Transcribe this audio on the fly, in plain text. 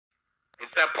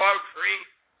it's a pulp free,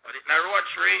 but it's not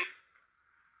roach free.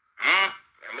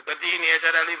 I'm a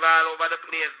teenager that live all over the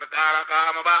place because I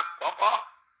come back. Coco.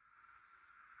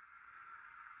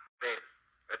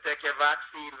 You take your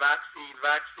vaccine.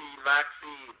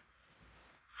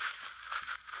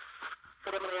 So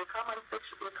then your comment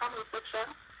section,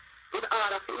 in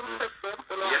order to impress them.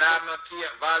 You have no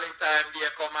cake. Valentine Day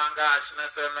come and gosh, you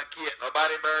know, so no cake.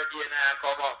 Nobody birthday now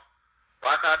come up.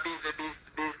 What a busy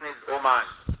business woman.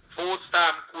 Food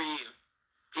stamp queen.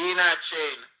 Tina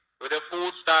Chain with the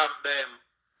food stamp them.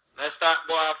 Let's start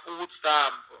boy food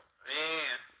stamp.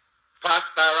 Man.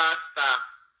 Pasta Rasta.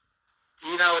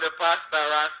 Tina with the pasta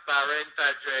Rasta.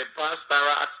 Renta Dre. Pasta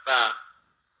Rasta.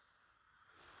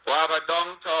 What about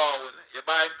downtown? You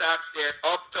buy taxi at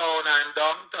uptown and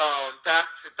downtown.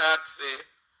 Taxi.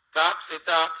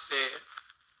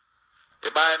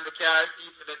 You buy him the car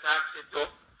seat for the taxi too.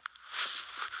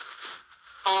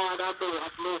 Oh, that they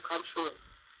have no control.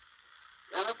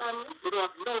 You understand me? They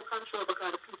have no control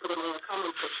because the people in the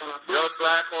comment section have no Just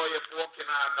like how you're walking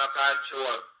on the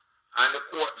control and the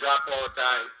court drop out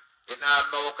time. You have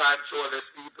no control to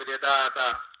sleep with your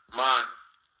daughter, man.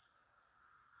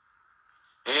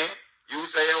 You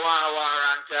say you want war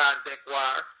and can't take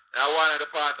war. That's one of the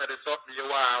part of the something you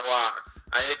want war.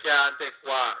 And you can't take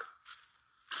war.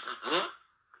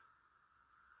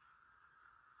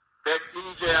 Take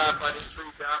CJ off on the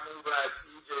street and move like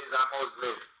CJ is a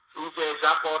Muslim. CJ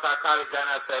drop out of college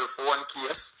and a cell phone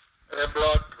case. The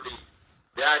blood plea.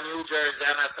 They are New Jersey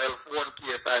and a cell phone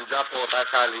case and drop out of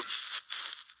college.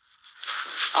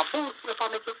 A boost if I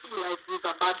make you feel like he's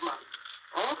a bad man.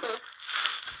 Okay.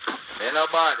 Me no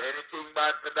bad. Anything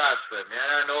bad for dash way. Me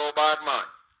I know bad man.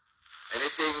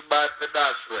 Anything bad for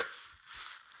dash way.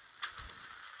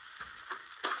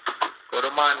 Go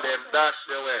the man them dash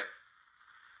your way.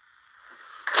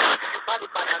 Body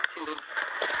bad acting.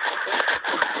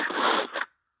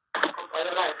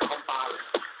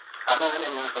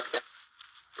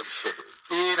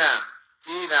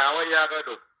 Tina, what you gonna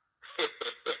do?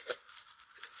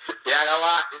 You gotta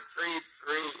walk the streets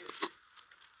free.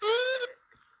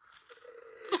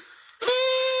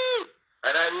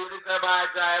 And I do this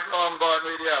about drive long gun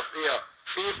with your fear.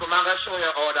 People, I'm gonna show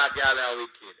you how that girl is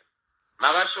wicked.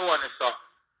 I'm gonna show you something.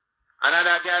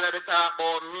 Another girl that talk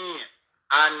about me.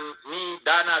 And me,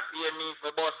 Donna pay me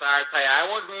for bus or tire. I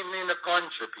wasn't even in the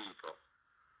country, people.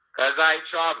 Because I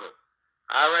travel.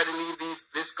 I already leave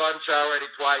this country already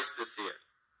twice this year.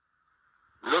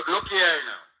 Look here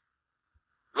now.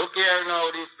 Look here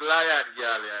now, this liar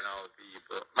girl here now,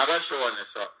 people. I'm going to show you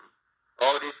something.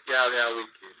 How this girl here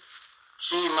wicked.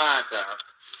 She matter.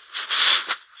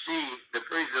 She, the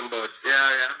prison buds,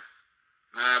 yeah.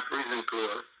 Nah, prison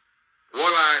clothes.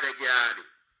 What are the girl?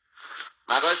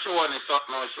 I'm going to show you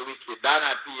something how she wicked.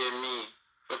 Donna pay me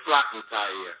for flatten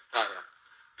tire.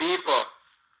 People,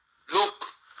 look.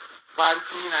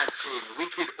 Pantina Chain,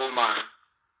 wicked woman.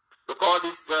 Look how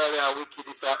this girl here wicked,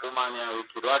 this woman here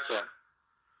wicked. Watch her.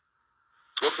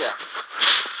 Look here.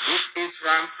 This is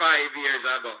from 5 years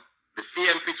ago. The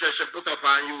same picture she put up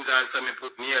and use and so me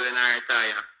put nail in her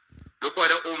tire. Look what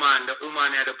the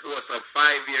woman had the post up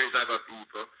 5 years ago,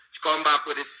 people. She come back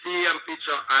with the same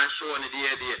picture and show me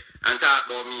the day and talk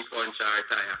about me punch her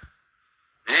tire.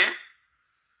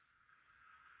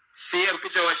 Same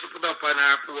picture what she put up on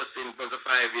her posting for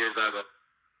 5 years ago.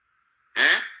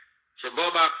 She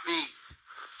go back feet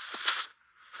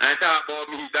and talk about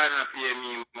me, Donna pay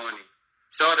me money.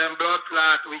 So them blood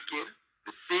clot wicked.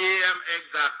 The same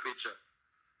exact picture.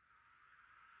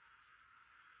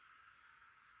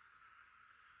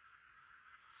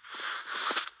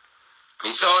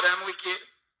 You saw them wicked?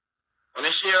 When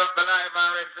they share up the live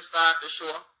and ready to start the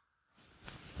show.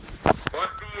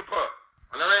 What people?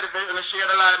 When they're ready to share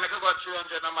the live, make a go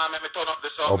 300 and man, make me turn up the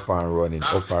song. Up and running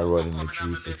the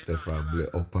 365,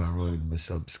 up and running my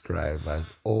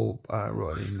subscribers, up and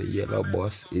running, the yellow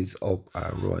bus is up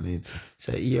and running.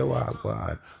 So here we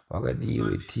are gonna deal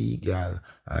with T-Gal,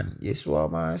 and yes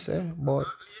what man say, but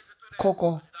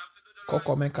Coco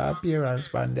make an appearance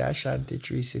on the Ashanti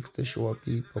 360 show,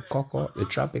 people. Coco, the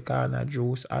Tropicana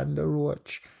juice and the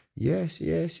Roach. Yes,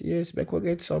 make we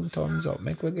get some thumbs up,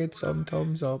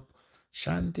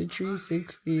 Shanti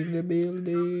 360 in the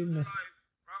building.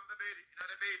 From the baby,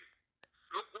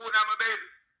 Look who now my baby.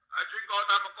 I drink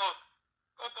out of my cup.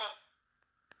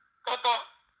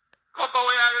 Coco,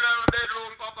 where are you in the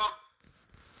bedroom, Coco?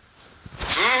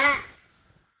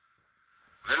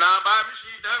 Then I buy me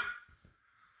sheet them.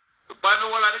 The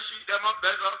bundle all of the sheet them up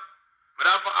there, so. But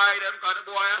I have to hide them because the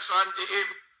boy Ashanti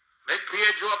him. Make play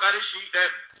a joke of the sheet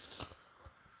them.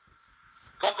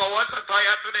 Coco was so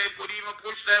tired today, could even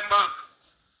push them back.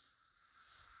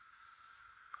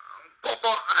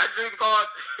 drink out.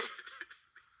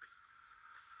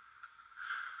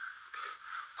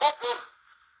 Coco.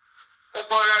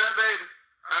 Coco in the bed.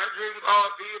 I drink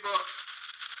out, people.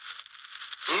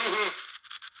 Me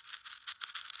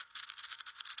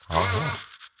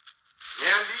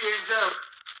and the angel.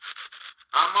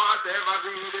 And Marcia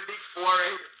evergreen with the big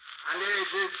forehead. And the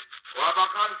ages. We have a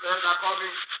concert are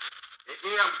coming. You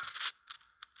hear me?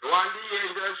 The one the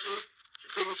angel, she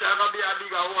thinks she's going to be a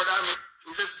bigger word than me. She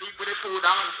just speak with the two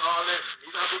dance all them.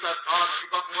 He's a bigger star. She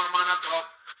got more man at top.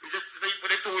 She just speak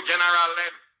with the two general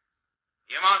them.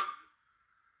 Yeah, man.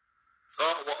 So,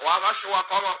 we have a show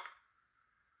come up.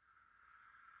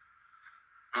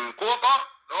 Coco,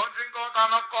 don't drink out of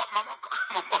my cup, my mug.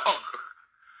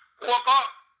 Coco,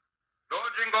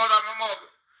 don't drink out of my mug.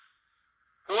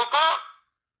 Coco,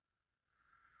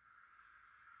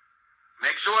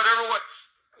 make sure the Roach.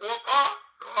 Coco,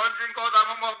 don't drink out of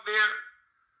my mug there.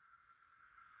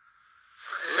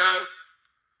 Yes,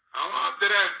 I'm after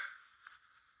them.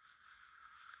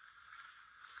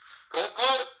 Coco,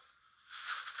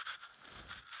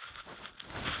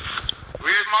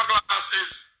 where's my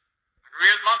glasses?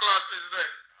 Where's my glasses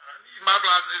there? I need my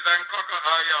glasses and Kakka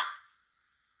higher.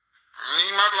 I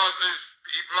need my glasses.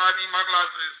 People, I need my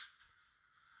glasses.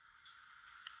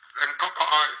 And Kakka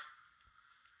high.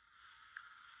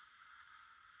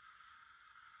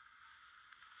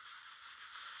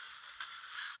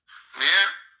 Yeah.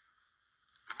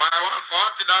 Buy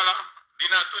 $140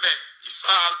 dinner today. It's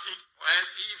salty. When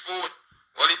seafood.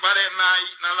 Well, if I them not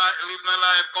eat no life, live no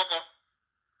life, Coco.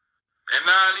 They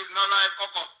not live no life,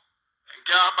 Coco. And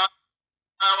can't buy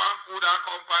one food and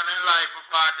company life for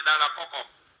 $40, Coco.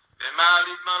 They not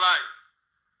live no life.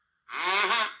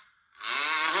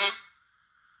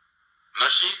 No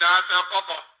shit dance a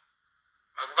Coco.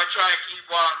 I'm going to try to keep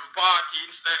one party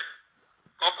instead.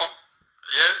 Coco.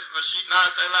 Yes, no shit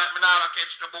dance like me now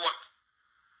catch the boat.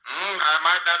 I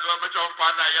might as well jump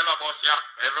on the yellow bus, yeah.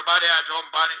 Everybody I jump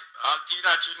on it. Aunty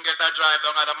Donna Kakka get a drive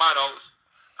down at the madhouse.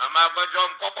 I'm going to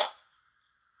jump Coco.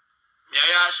 Yeah,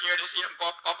 yeah, share the same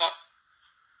cup, Coco.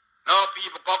 No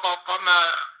people, Coco, come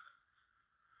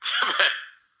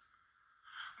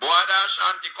boy, that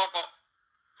Ashanti, Coco.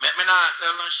 Make me not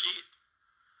sell no shit.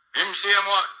 Him same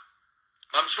one.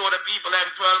 I'm sure the people them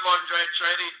 1,200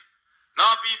 trading.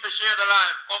 No people share the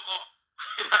life, Coco.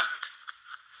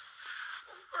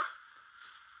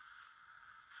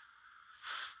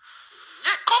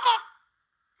 Yeah, Coco.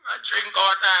 I drink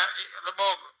out the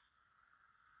bug.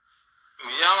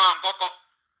 Yeah, man, Coco.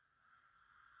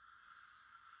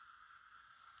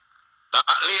 That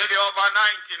lady over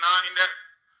 99 there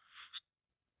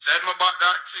said me about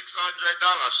that $600.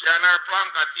 She and her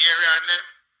planketeer and them.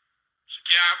 She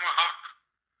can't have my hack.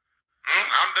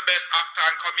 I'm the best actor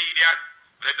and comedian.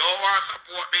 They don't want to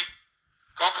support me.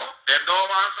 Coco. They don't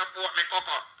want to support me,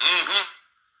 Coco.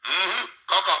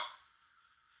 Coco.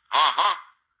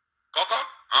 Coco.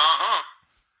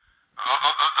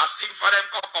 I sing for them,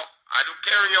 Coco. I do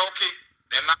karaoke.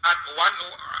 Then I had $1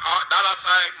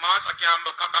 sign, Marcia,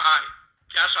 Campbell, Kakka eye.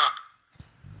 Cash out.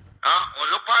 Well,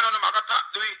 look on them, I got to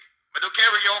do it. I do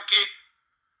karaoke.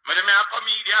 I do me a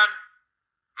comedian.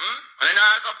 And they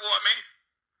not support me.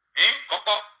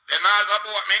 Coco. They not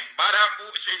support me. Bad and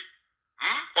Bucci.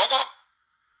 Coco.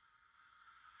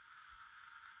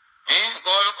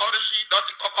 Go look how the sheet,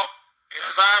 dirty Coco.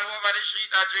 Yes, I'm over the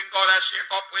sheet. I drink all that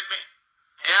shake up with me.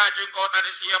 Yeah, I drink out of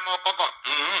the CMO Coco.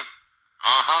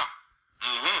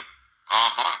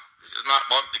 This is not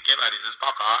Bob the Killer, this is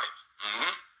Kakka.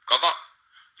 Coco.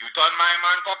 You turn my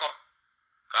man Coco.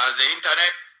 Cause the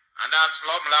internet and that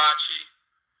slum larchy.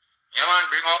 You man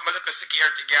bring up my little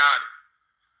security guard.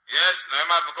 Yes, now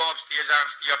I'm have to go upstairs and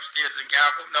stay upstairs and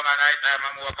can't come down at night time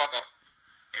and more Coco.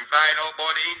 And find out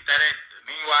about the internet,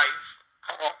 me wife,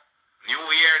 Coco. New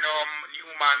year no new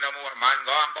man no more, man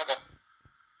gone Coco.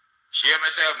 Share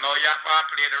myself now, you have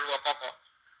to play the role, Coco.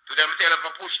 To them tell them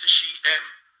to push the sheet them.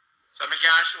 So I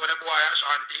can't show the boy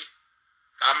Ashanti.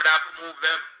 I'm going to have to move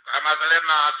them. I'm going to them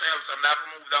myself, so I'm going to have to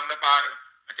move down the pile.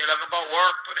 I tell them to go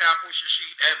work today and push the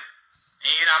sheet them.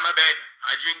 In on my bed.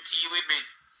 I drink tea with me.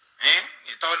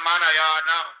 You turn man a yard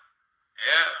now.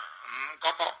 Yeah.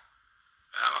 Coco.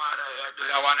 I do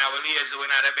that one I will lazy when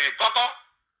I'm in the bed. Coco.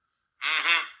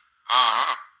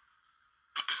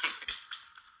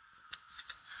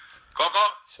 Coco.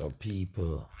 So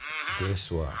people,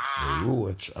 guess what? The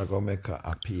Roach are gonna make an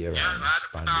appearance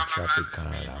on the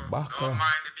Tropicana Baka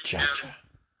Chacha.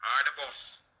 The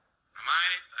boss.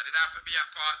 Mind it, I did have to be a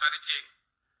part of the thing.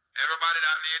 Everybody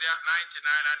that lady at 99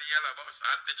 on the yellow bus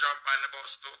had to jump on the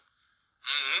bus too.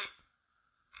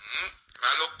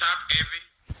 I look top heavy.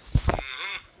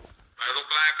 I look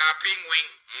like a penguin.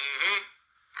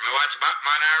 watch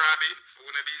Batman and Robin,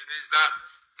 phone business that.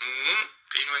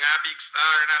 Penguin a big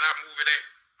star in that movie there.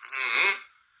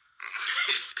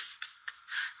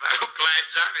 I look like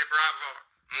Johnny Bravo.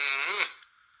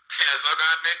 Yes, so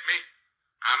God make me.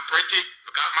 I'm pretty.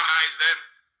 Look at my eyes then.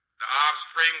 The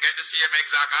offspring get the same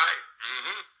exact eye.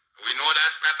 We know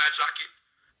that's not a jacket.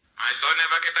 My son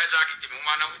never get a jacket. The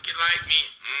woman don't wicked like me.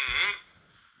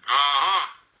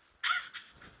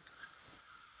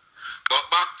 But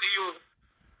back to you.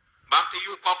 Back to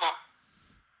you, Coco.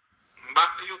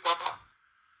 Back to you, Coco.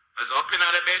 I was up in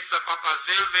the bed, so Coco.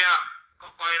 Sylvia.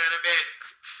 Coco in the bed.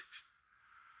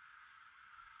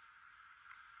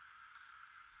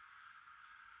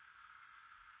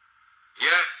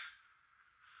 Yes.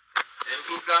 Them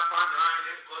people up online,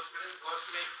 them cuss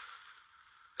me.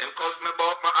 Them cuss me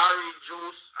about my orange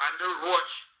juice and the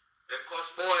roach. Them cuss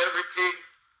about everything.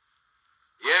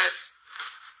 Yes.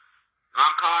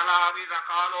 And call always a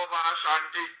call over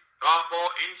Ashanti. Talk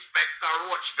about Inspector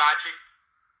Roach gadget.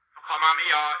 Come on me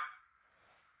yard.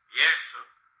 Yes.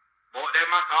 But them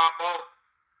a talk about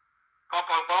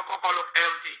Coco look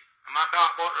healthy. I'm a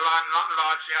talk about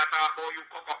landlord, she a talk about you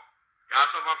Coco. You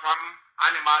suffer from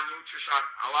animal nutrition.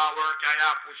 I want work and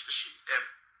you push the sheep them.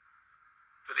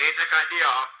 Today take a day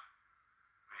off.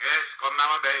 Yes, come down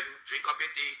my bed, drink up your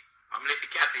tea. I'm let the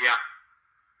cat here.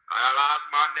 Cause last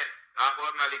Monday, talk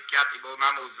about my little cat, but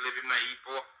my Muslim in my eat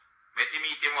pork. Met him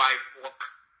eat him wife pork.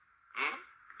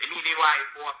 They need him wife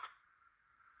pork.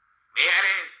 There it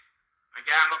is. I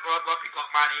can't go pick up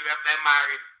man, even if they're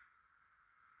married.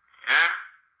 Yeah?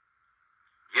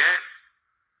 Yes.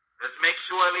 Just make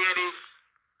sure, ladies.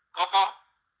 Coco,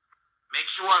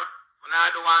 make sure. When I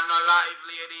don't want no live,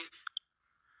 ladies.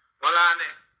 Hold on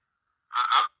there.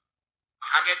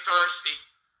 I get thirsty.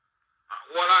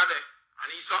 Hold on there. I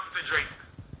need something to drink.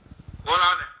 Hold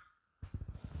on there.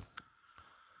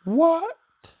 What?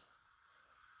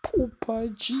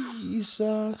 Poopa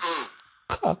Jesus.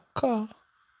 Kakka. Kakka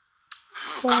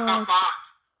Fart. fart.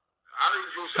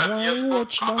 Orange juice and taste good.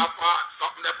 Roach Kakka fart.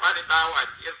 Something that pan it out white.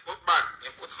 Taste good, man.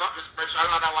 They put something special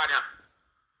on that one, yeah.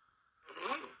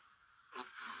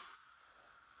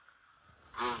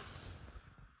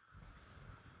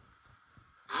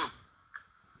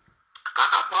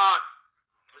 Kakka fart.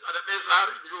 These are the best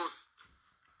orange juice.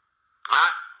 Huh?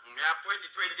 Me have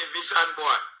 20/20 vision,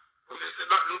 boy. This is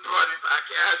nothing to it. I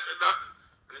can't say nothing.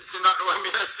 This is not what I'm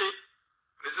gonna see.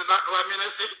 This is not what I'm gonna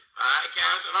see. I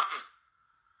can't say nothing.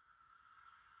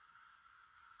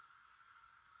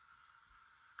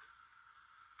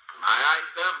 My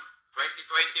eyes them.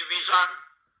 20/20 vision.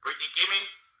 Pretty Kimmy.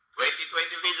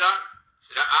 20/20 vision.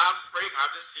 See the offspring of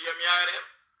the same year there.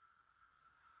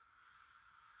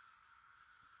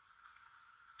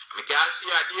 We can see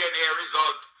a DNA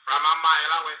result from a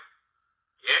mile away.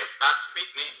 Yes, that's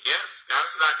Pitney. Yes, can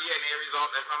see that DNA result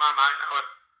from a mile away.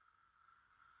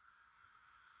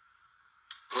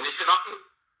 When you see nothing?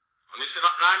 When you see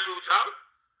nothing unusual?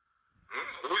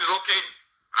 Who's looking?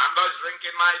 I'm just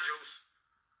drinking my juice.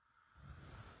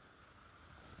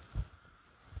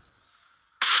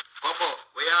 Coco,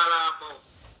 where y'all are about?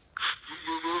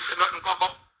 You see nothing, Coco?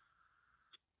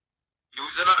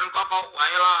 You see nothing, Coco? Why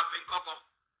you laughing, Coco?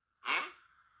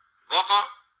 Coco?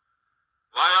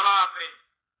 Why you laughing?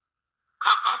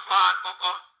 Kakka fart,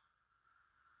 Coco.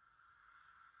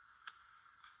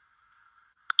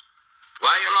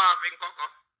 Why you laughing, Coco?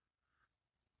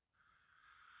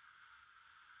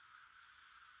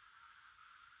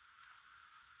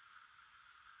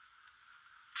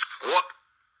 What?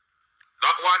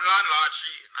 That one landlord,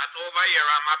 she not over here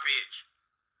on my page.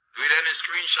 Do it any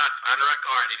screenshot and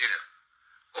record it, you know.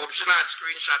 Hope she not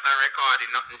screenshot and record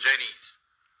it, nothing Jenny's.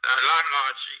 That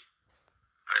landlord, she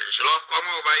love come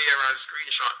over here and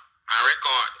screenshot and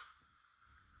record.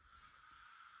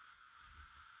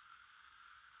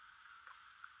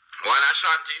 One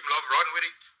Ashanti, him love run with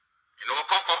it. You know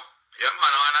Coco? Yeah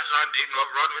man, one Ashanti, him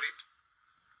love run with it.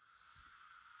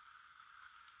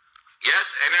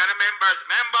 Yes, any other members?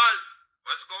 Members,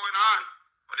 what's going on?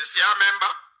 When you see a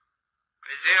member? When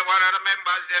you see one of the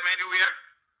members them anywhere?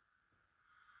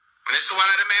 When you see one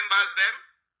of the members them?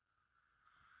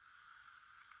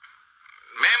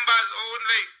 Members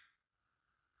only.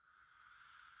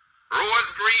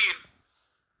 Rose Green,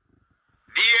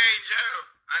 D-Angel,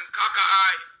 and Kakka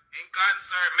Eye in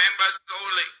concert. Members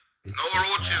only. No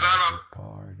roaches allowed.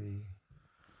 Party.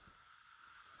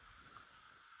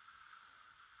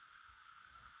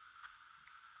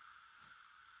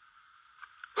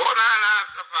 Go on and laugh,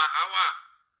 Safa. Awa.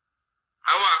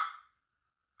 I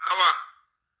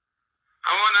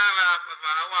want to laugh, Safa.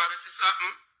 Awa, this is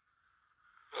something.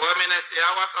 What I mean, I say,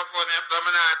 I was so funny. After I'm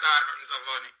not talking so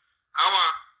funny. Awa.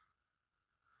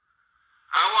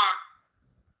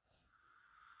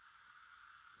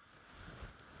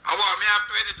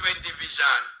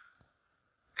 John.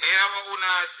 Yeah, what you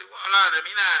nasty? What a lot of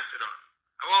me nasty, though.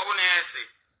 What you nasty?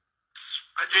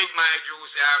 I drink my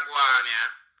juice and go on, yeah.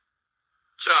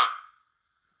 Sure.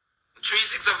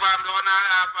 365 blow and a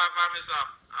half for me, so.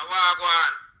 I want to go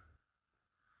on.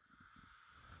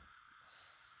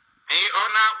 And you on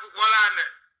that, hold on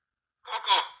there.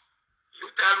 Coco.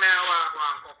 You tell me I want to go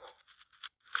on, Coco.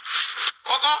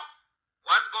 Coco?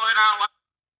 What's going on?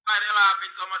 Why they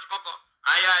laughing so much, Coco?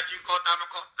 I drink out of my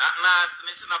cup. That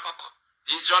nastiness in a Coco.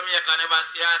 This Jamaica never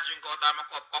see I drink out of my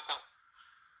cup, Coco.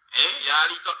 Eh?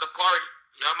 Y'all eat up the curry.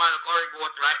 Yeah, man, the curry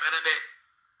goat right in the bed.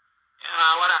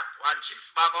 Yeah, what that? One chips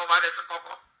bag over there, so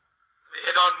Coco. You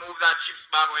don't move that chips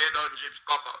bag or you don't chips,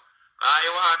 Coco.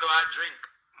 You want to do a drink.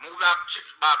 Move that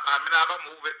chips bag. I'm not going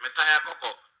to move it. I'm tired,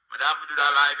 Coco. I have to do that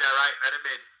live here right in the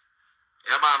bed.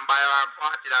 Yeah, man, buy around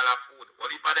 $40 food. What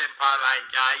if them part line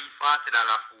can't eat $40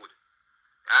 food?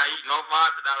 Can't eat no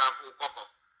 $40 food, Coco.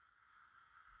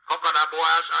 Coco, that boy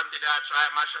Ashanti there try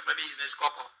mash up the business,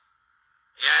 Coco.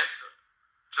 Yes.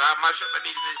 Try mash up the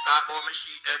business, start about my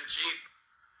sheet them cheap.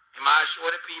 He might show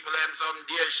the people them some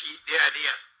dear sheet there.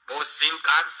 Both silk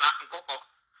and satin, Coco.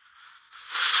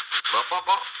 But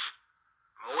Coco,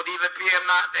 I would even pay him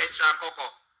no attention, Coco.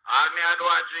 All me I do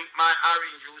I drink my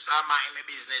orange juice and my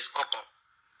business, Coco.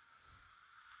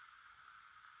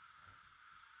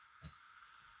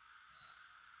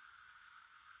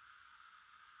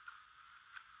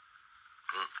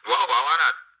 Wow, I want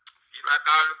that. Feel like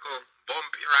a little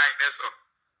bumpy right there, so.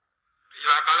 Feel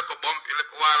like a little bumpy,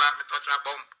 little while let me touch a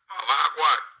bump. Oh,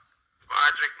 what?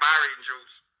 I drink my orange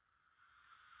juice.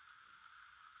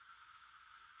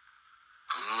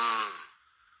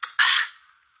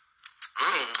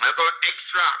 I go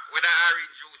extra with the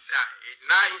orange juice. It's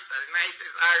nice, the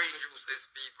nicest orange juice, these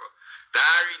people. The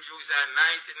orange juice are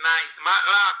nice and nice.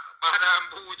 Matlock, Madam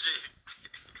Bougie.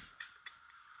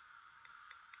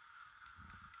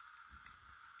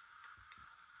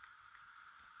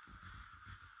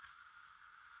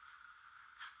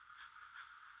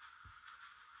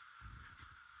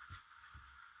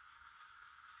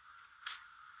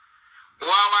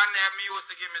 One them used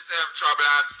to give myself trouble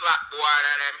and slap boy out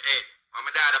of them head. When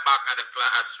my dad at the back of the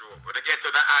classroom. When I get to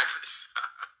the eyes.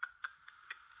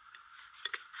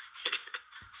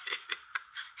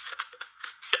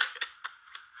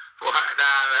 Why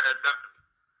the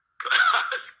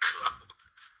class closed?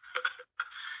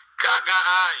 Kakka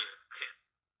eye.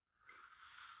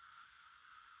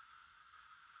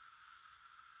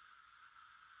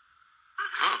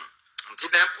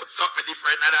 Until them put something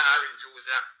different in the orange juice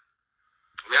there.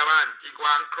 Yeah, man, take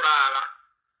one crawler.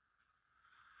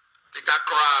 Take a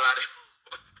crawler.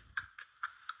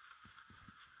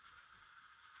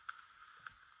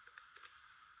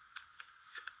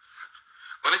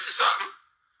 Wanna see something?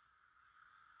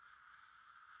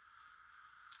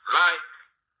 Like,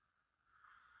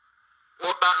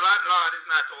 what that landlord is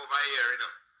not over here, you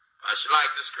know. I should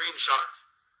like the screenshot.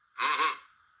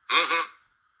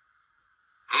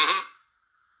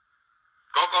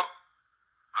 Coco.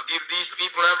 I give these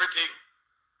people everything.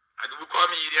 I do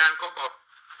comedian, Coco.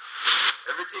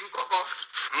 Everything, Coco.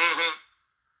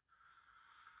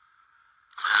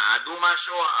 I do my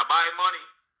show, I buy money,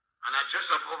 and I dress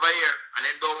up over here, and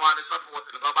then don't want to support,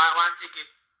 and go buy one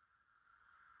ticket.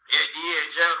 Yeah, the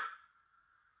angel.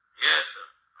 Yes, sir.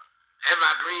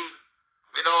 Evergreen,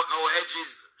 without no edges.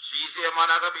 She's here,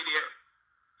 man, I go be there.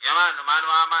 Yeah, man, the man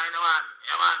want mine, man.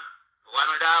 Yeah, man. One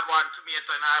would have one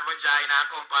tomato in our vagina and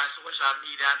come on social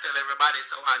media and tell everybody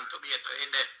so one tomato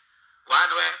in there.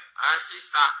 One way, our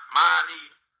sister, Marley,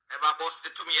 never bust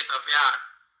the tomato for her.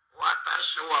 What a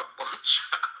show, a bunch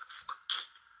of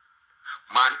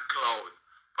man clown.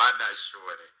 What a show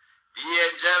there. The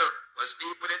angel was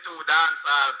sleep with the two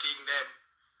dancehall king them.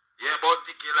 Yeah,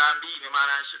 Bounty Kill and Beanie Man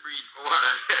and she breed for one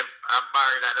of them. I'm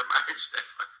married at the marriage there.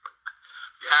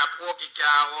 Yeah, Pokey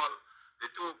can't hold the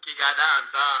two king a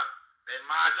dancehall. Then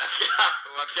Marcia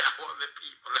can't hold the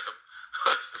people.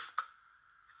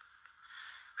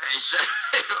 And she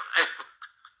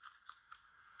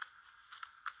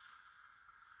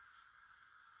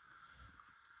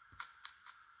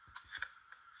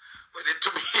with the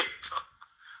tomato,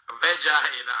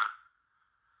 vagina.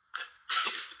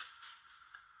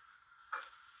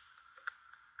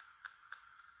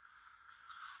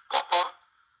 Coco.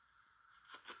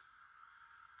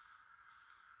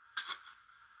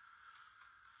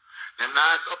 Them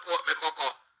not support me, Coco.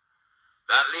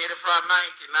 That lady from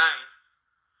 99,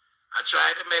 I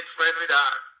tried to make friend with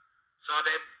her, so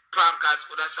the plankers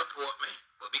could have support me.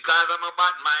 But because I'm a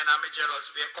bad mind, I'm jealous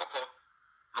of Coco.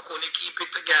 I couldn't keep it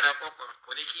together, Coco.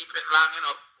 Couldn't keep it long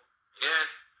enough.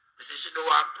 Yes. I said she don't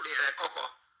want to play like Coco.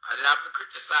 I didn't have to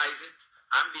criticize it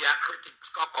and be a critic's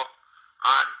cocker.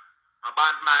 And my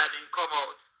bad man didn't come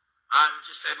out. And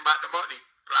she send back the money.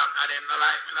 Plank of them not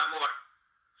like me no more.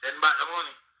 Send back the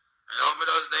money. And how me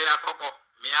does they a cocker?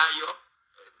 Me and you.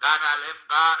 Donna left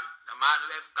gone. The man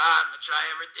left gone. Me try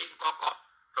everything cocker.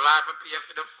 Plan to pay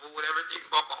for the food, everything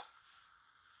cocker.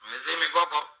 You see me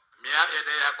cocker? Me and you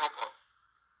they a cocker.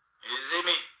 You see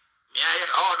me? Me and you,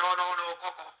 oh no,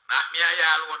 cocker. Not me and you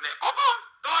alone there. Cocker,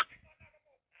 don't.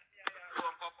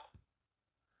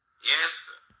 Yes.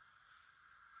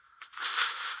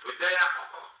 We there a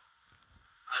cocker.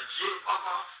 A chill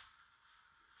cocker.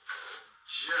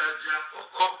 Georgia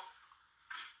cocker.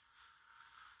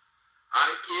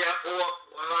 I care up,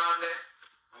 hold on there.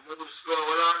 I move slow,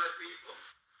 hold on there, people.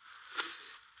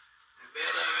 Listen. The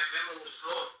belly make me move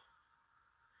slow.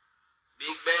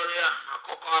 Big belly, I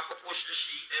cock off to push the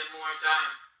sheet then more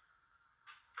time.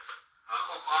 I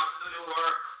cock off to do the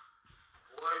work.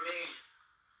 Pour me.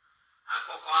 I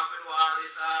cock off to do all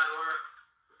this hard work.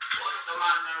 What's the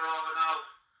man around now?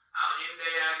 I'm in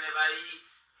there, I never eat.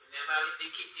 He never eat the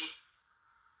kitty.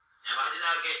 Never did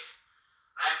I get.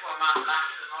 Like for my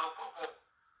blacks and all cocoa.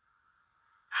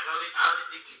 I don't eat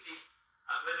the kitty.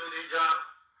 I'm going to do the job.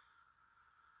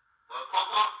 But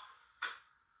cocoa,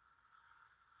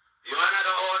 you are not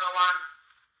the only one.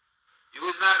 You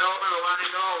is not the only one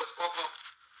in the house, cocoa.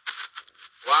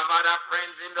 You have other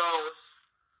friends in the house.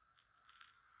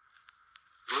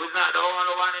 You is not the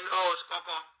only one in the house,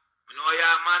 cocoa. You know you're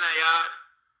a man of yard.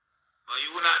 But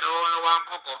you not the only one,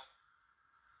 cocoa.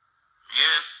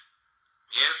 Yes.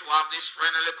 Yes, we have this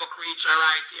friendly little creature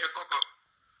right here, cocoa.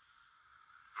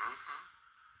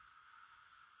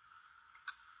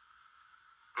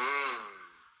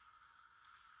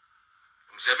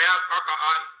 Say me have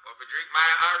cocoa, but we drink my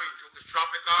orange juice,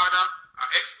 Tropicana,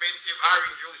 expensive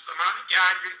orange juice. Some man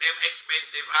can't drink them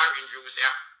expensive orange juice,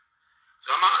 yeah.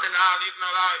 Some man not live no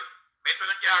life. Better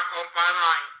than can't come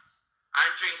online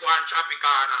and drink one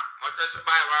Tropicana. Much as to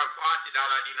buy one $40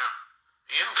 dinner.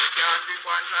 You know, we can't drink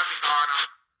one Tropicana.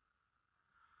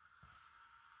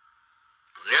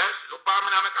 Yes, look at me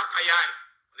now, my kakayay.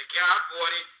 We can't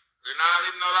afford it. We not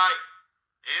live no life.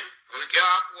 Yeah? We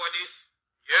can't afford this.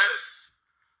 Yes.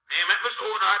 Hey, make me so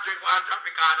not drink one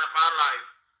Tropicana for life.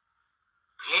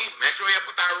 Hey, make sure you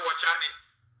put a Roach on it.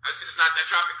 As it's not the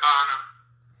Tropicana.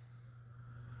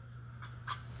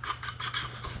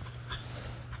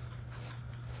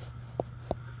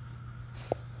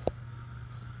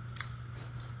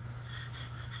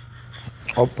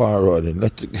 Up and running.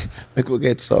 Make we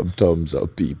get some thumbs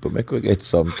up, people. Make we get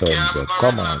some thumbs up.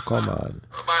 Come on.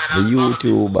 The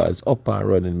YouTubers, up and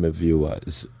running, my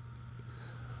viewers.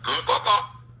 Coco.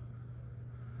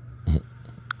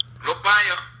 Look by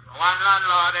you. One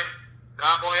landlord,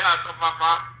 that boy has suffer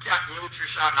from cat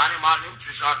nutrition, animal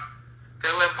nutrition.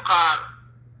 Tell them to call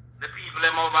the people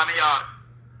them over the yard.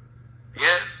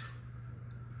 Yes?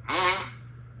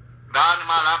 The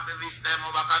animal activists them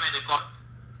over Connecticut.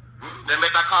 They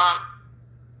better call.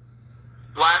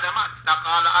 Why them at to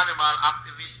call the animal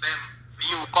activists them for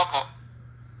you, Coco?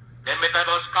 They better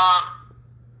just call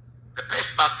the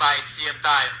pesticide same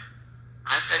time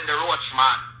and send the Roach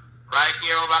man right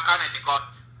here over Connecticut.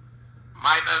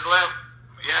 Might as well,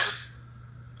 yes.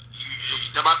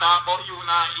 They better talk about you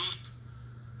not eat,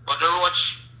 but the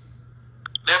Roach,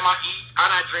 them a eat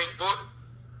and I drink good.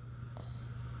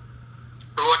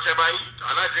 Roach ever eat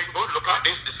and I drink good. Look at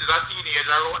this. This is a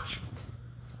teenager Roach.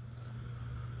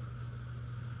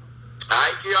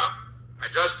 IKEA, I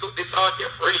just took this out your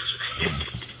fridge.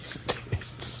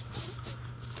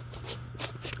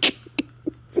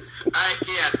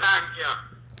 IKEA, thank you.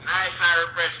 Nice and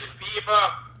refreshing. People,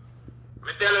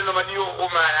 I'm telling them a new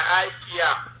woman,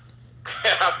 IKEA.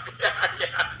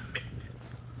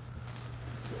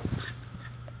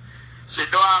 She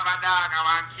don't have a dog and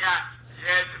one cat.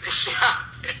 Yes, she have.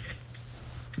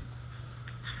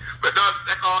 But just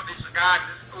take out this, she got in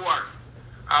the store.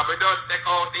 But just take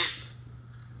out this.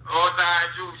 Out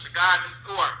of juice, she got in the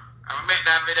store. I'm make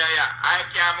that video here.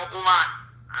 IKEA, I'm a woman.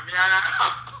 I'm here and a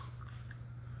half.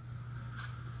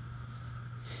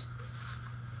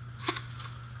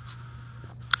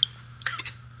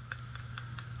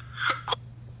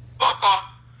 Coco,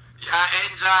 yeah,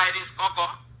 enjoy this Coco.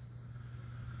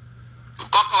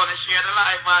 Coco, they share the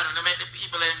life, man. They make the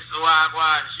people in so go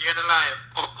on, share the life.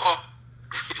 Coco.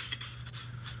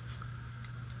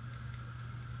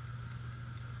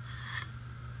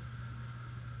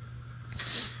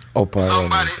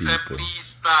 Somebody said,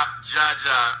 please stop,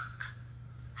 Jaja.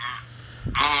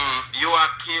 You are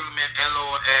kill me,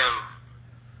 LOL.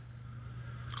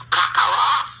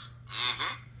 Kakaras.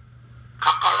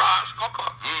 Kakaras,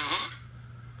 Coco.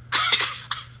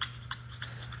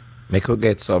 Make her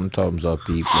get some thumbs up,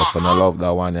 people. If you don't love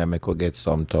that one, yeah, make her get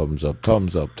some thumbs up.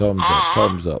 Thumbs up, thumbs up,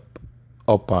 thumbs up.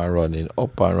 Up and running, my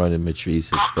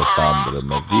 360 family,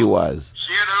 my viewers.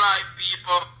 Share the live,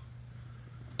 people.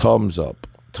 Thumbs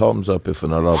up if you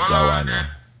don't love that one, yeah.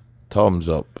 Thumbs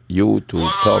up.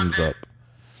 YouTube, thumbs up.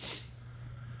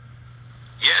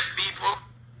 Yes, people.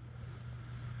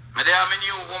 Me there have a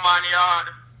new woman yard.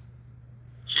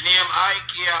 She named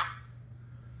IKEA.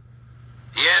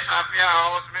 Yes, I feel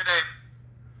house me there.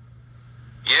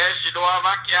 Yes, she do have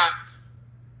a cat.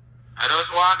 I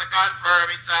just want to confirm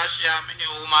it's a she and my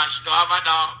new woman. She do have a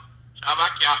dog. She have a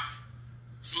cat.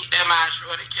 See them and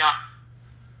show the cat.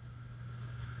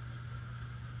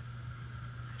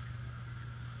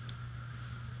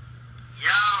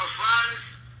 Yo, fans.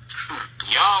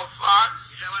 Yo, fans.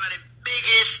 This is one of the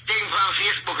biggest things on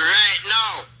Facebook right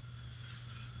now.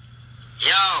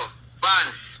 Yo,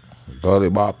 fans. Gully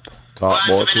Bop. Talk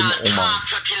about him, woman.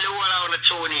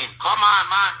 Come on,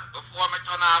 man. Before me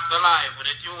turn off the live, when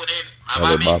it tune in.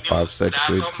 Gully Bop have sex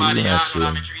with Tina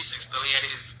Chin. Me 360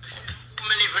 ladies. I'm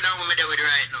living down with me there with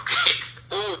right now.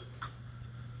 Who?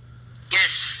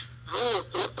 Yes. Who?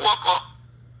 Coco?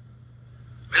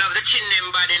 We love the chin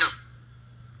them body, you know.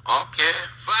 Okay.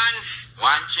 Fans.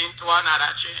 One chin to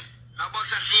another chin. Now, boss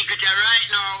a secret here right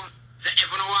now. So if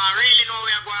you want really know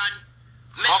where you're going,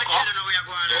 make me tell you know where you're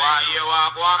going. You want to hear where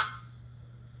I'm going?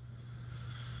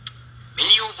 My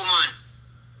new woman.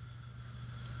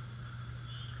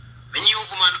 My new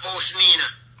woman host Nina.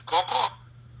 Coco?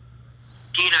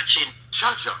 Tina Chin.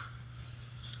 Chacha.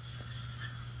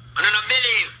 I don't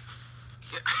believe.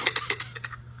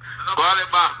 Gully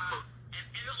Bop.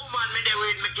 Every woman me there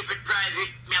with me keep it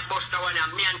private. Me a bust one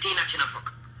and me and Tina Chin a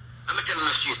fuck. I'm telling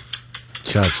you straight.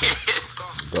 Chacha.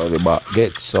 Gully Bop,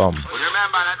 get some.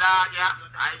 Remember the dog, yeah?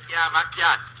 I have a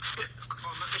cat.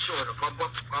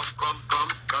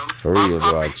 Come. For real,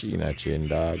 though, Tina Chin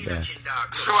dog there.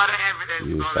 Show the evidence.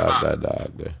 You used to have that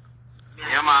dog there.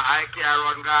 Yeah, man, I can't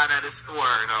run guard at the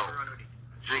store now.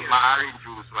 Drink my orange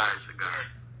juice while she got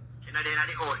it. You know, they're at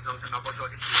the house now, so I'm about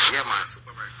to see. Yeah, man.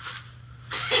 Supermarket.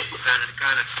 It's at the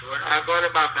corner store. I got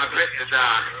it back, I bet the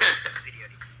dog.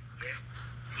 Yeah.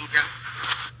 See that?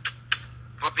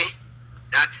 Puppy,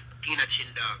 that's Tina Chin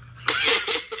dog.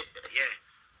 Yeah.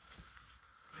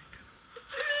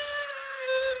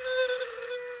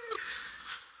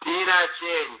 Tina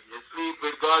Chin, you sleep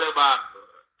with Gully Bop.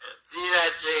 Tina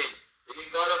Chin, you can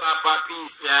Gully Bop a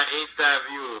piece for your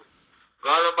interview.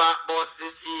 Gully Bop bust the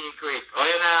secret. Oh,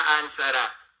 you not answer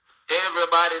that.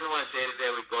 Everybody knows say that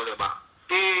they with Gully Bop.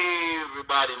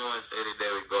 Everybody knows say that they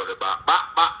with Gully Bop.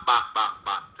 Back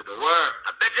to the world.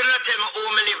 I bet you not tell me who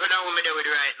me live down with me there with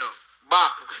right now.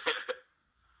 Back.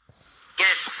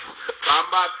 Yes. I'm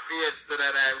back face to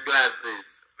that glasses.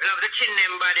 We love the chin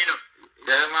them body, you know.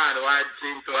 Yeah, man, one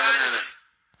chin to another.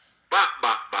 Back.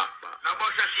 Now,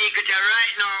 boss a secret here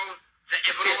right now. So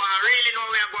if you want to really know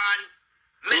where you're going,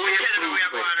 let me tell you where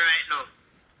you're going right now.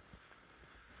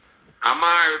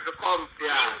 Amari, to come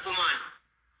here. New woman.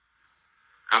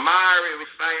 Amari, we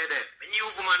try there. The new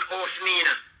woman host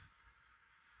Nina.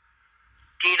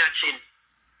 Tina Chin.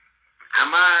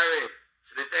 Amari,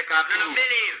 should they take a I don't piece?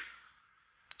 believe.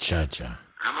 Chacha.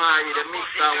 Amari, the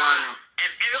mister one. And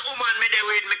every woman me there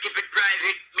with me keep it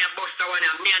private, me a bust one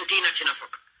and me and Tina Chin a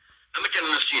fuck. I'm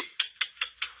telling you straight.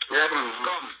 Yeah, man.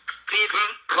 Come. People,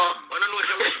 Come. I don't know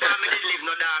so which time me did live,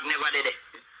 no dog never did it.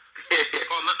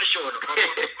 Come, let me show you.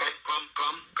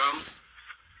 Come.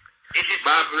 This is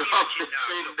Babylon, Tina Chin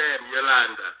between dog. them,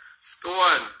 Yolanda.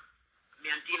 Stone. Me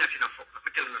and Tina Chin a fuck. I'm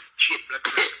telling you straight.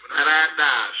 And that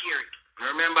dog. Hear it.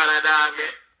 Remember that dog,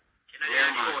 eh?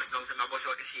 Yeah, man. House now, so I bust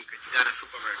out the secret. She's at a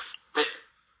supermarket.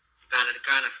 She's at the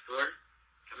corner store.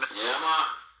 Yeah, man.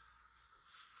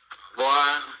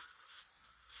 One.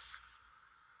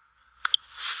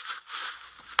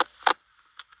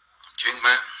 Drink,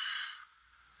 man.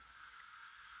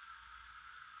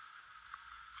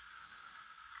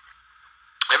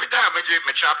 Every time I drink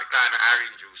my tropical and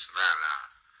orange juice,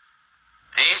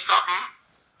 ain't something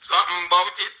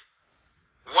about it.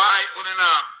 Why wouldn't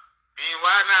I?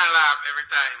 Why not laugh every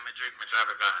time I drink my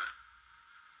tropical?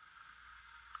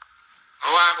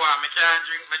 Oh, I can't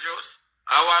drink my juice.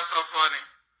 I was so funny.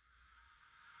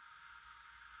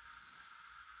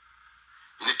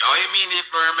 Oh, you mean if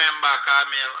me remember,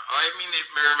 Campbell? Oh, you mean if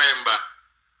me remember?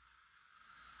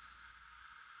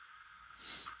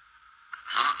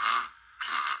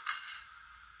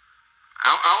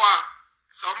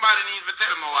 Somebody needs to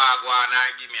tell me why I go on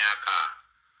and give me a car.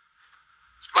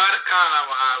 Somebody call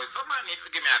her, somebody needs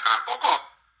to give me a car. Coco,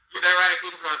 you're right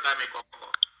in front of me, Coco.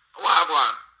 Why I go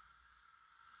on?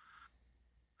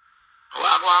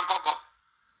 Wagwan Coco.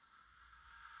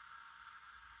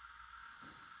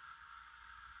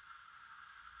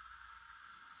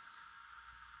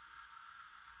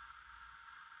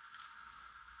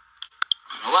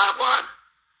 Wagwan.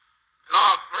 No,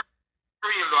 for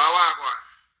real though, wagwan.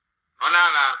 On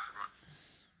our last one.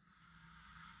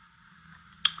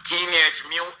 Teenage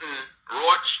Mutant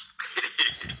Roach.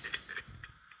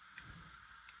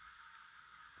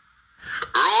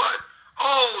 Roach.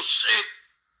 Oh shit.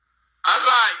 I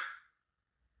lie.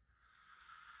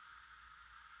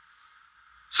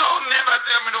 So never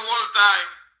tell me the whole time.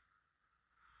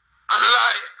 I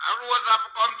lie. I was have to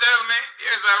come tell me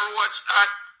there's a roach at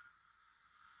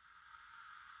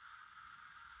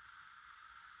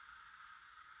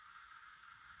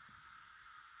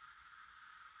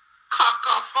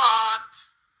Kakka fart.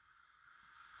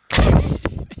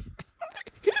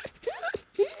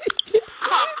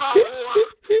 Kakka what?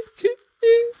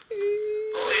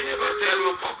 Oh, you never tell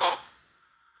me Coco.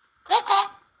 Coco?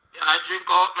 Yeah, I drink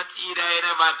out my tea there, you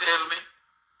never tell me.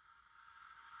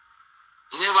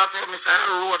 You never tell me say a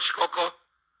roach Coco.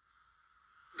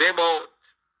 They both.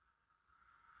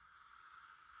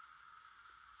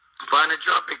 Upon the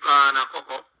Tropicana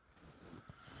Coco.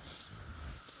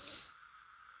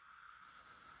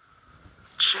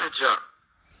 Chacha.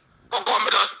 Coco,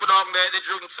 me just put on there the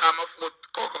drinks on my foot,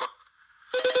 Coco.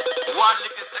 1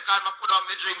 little second, I put on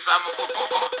the drinks on my foot,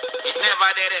 Coco. It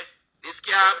never did it. This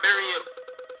can't be real.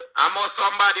 I'm on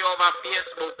somebody over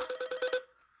Facebook.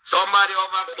 Somebody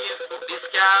over Facebook. This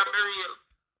can't be real.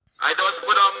 I just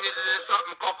put on the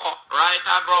something, Coco. Right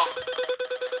or wrong.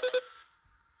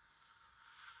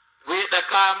 Wait, the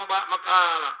call me back, my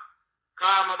caller.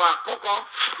 Call me back, Coco.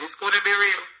 This could be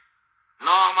real.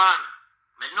 No, man.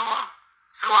 Me know.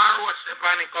 So I roach the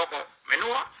panic, Coco. Me know.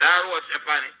 So I roach the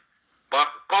panic. But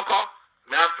Coco,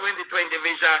 me have 20/20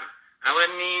 vision. And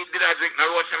when me did I drink the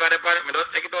roach over the panic, me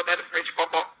just take it out of the fridge,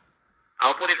 Coco.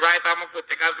 I'll put it right on my foot.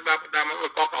 Take a sip and put it on my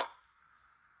foot, Coco.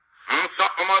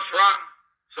 Something much wrong.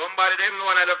 Somebody them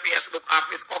know in the Facebook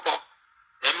office, Coco.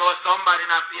 Them know somebody in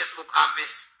the Facebook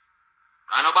office.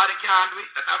 And nobody can do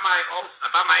it. That's my house.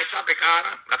 That's my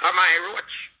Tropicana. That's my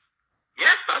roach.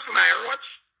 Yes, that's my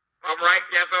roach. From right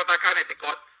here out of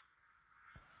Connecticut.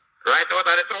 Right out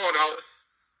of the townhouse.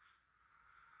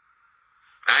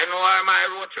 I know all my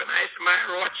roach when I see my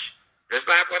roach. Just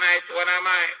like when I see one of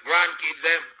my grandkids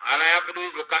them. All I have to do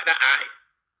is look at the eye.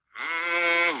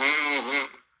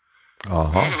 Now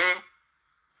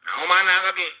man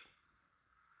I get.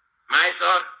 My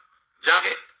son,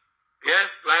 jacket. Yes,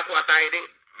 like what I did.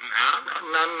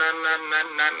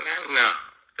 No.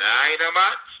 I the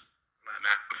match.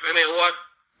 For me what?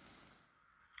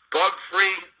 Pulp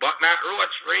free, but not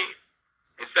roach free.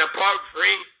 It's a pulp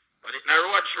free, but it's not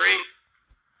roach free.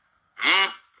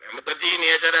 I'm a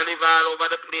teenager that live all over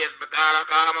the place because I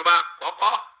come back.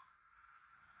 Coco.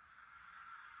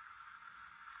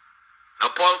 No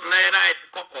pulp night,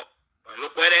 Coco. But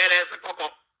look where the hell is the Coco.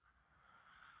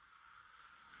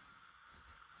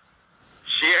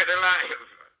 Share the life.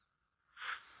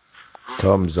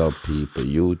 Thumbs up, people,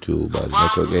 YouTubers.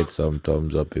 Make us get some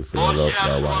thumbs up if you love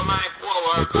that one.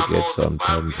 Make us get some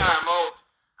thumbs up.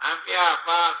 I'm fear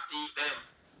fast eat them.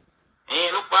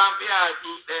 Ain't look on fear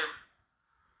eat them.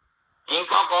 Ain't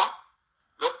Coco.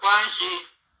 Look on she.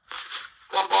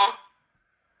 Coco.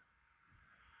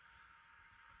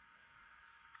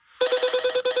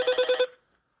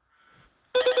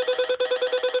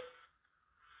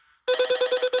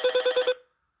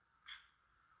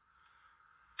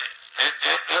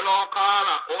 Hello,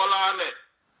 caller. Hold on there.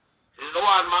 This is the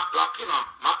one, Matlock, you know.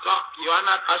 Matlock, you are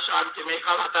not Ashanti. Make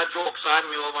a lot of jokes on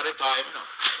me over the time, you know.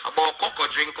 About Coco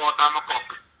drink out of my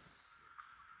cock.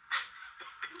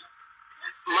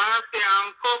 Marcia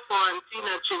and Coco and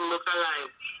Tina Chin look alike.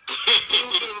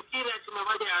 Tina Chin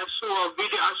over there and show a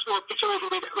video and show a picture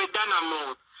with Donna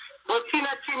mouth. But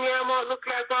Tina Chin here mouth look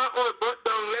like one old butt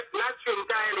down latrine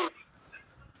toilet.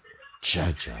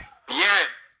 Chacha. Yeah.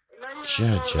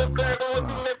 Chacha, man.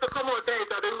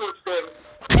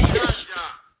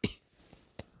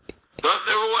 Does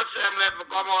the roach them left to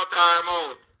come out our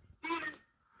mouth?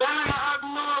 Donna have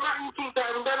no rotten teeth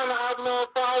and Donna have no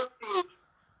false teeth.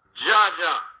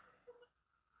 Jaja.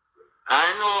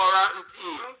 I know rotten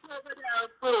teeth.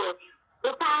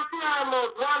 The fancy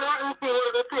almost one rotten teeth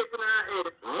with the tape in her head.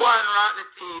 One rotten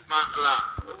teeth, Matlock.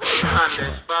 And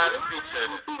this by the picture.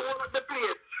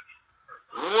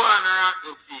 One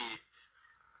rotten teeth.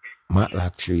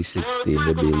 Matlock 360 in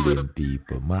the building,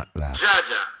 people. Matlock.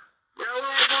 Jaja.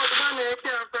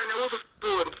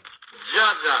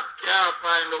 Jaja can't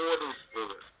find the wooden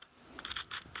spoon.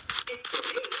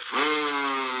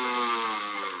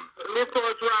 Me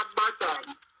before drop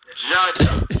bottom. Judge.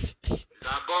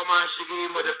 I go man, she give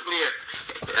him with the plate.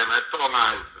 And my tongue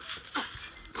has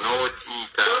no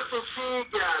teeth. Just to see,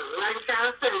 girl. Like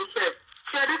I said,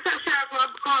 she this a chef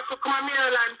to come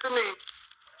Maryland to me.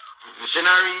 She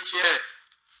not reach yet.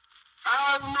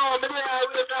 No, but I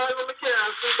will tell you, I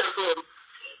see that home.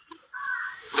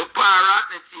 Look for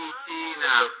rotten teeth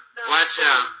now. Watch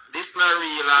out. This not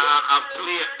real. I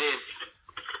plate this.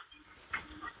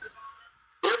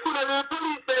 You could have been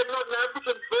police there, not now,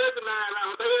 because birds and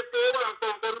all, but you say, well,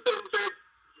 from church.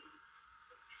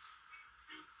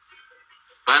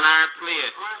 Banana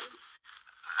plate.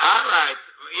 All right.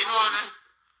 You know what?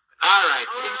 All right.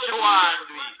 Things she want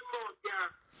to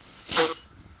do.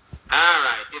 All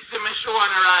right. You see me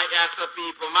showing her right here, so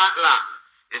people, Matla.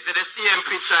 You see the same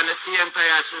picture and the same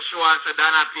tire she show and say,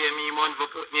 Donna pay me money for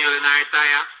put nail in her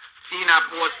tire. Tina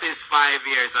post this 5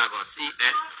 years ago. See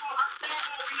eh?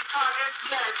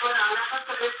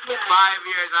 5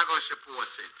 years ago she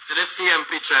posted. See the same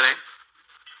picture there?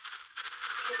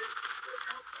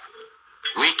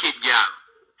 Wicked girl.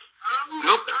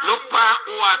 Look for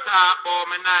what about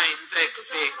me nice,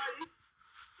 sexy.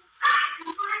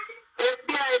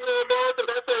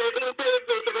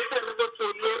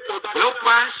 Look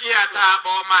when she talk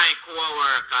about my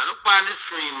co-worker. Look on the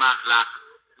screen, Matlock.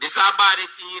 This a body,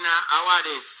 Tina. How are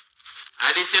this?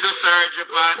 And this is the surgery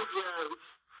pan.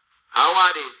 How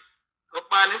are this?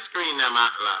 Look on the screen,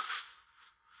 Matlock.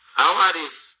 How are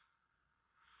this?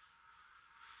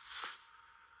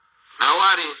 How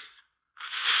are this?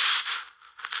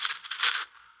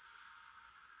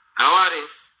 How are this?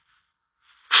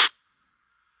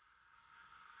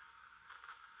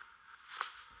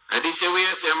 And this is where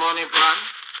you say money pan.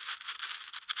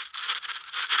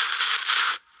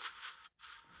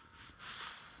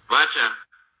 Watch out.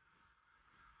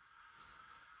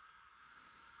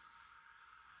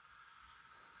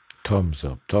 Thumbs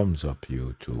up,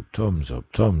 YouTube. Thumbs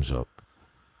up.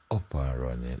 Up and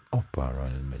running,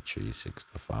 my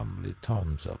 360 family.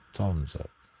 Thumbs up.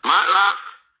 Matlock.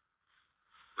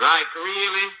 Like,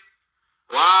 really?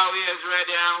 Wow, he is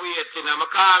ready and waiting. I'm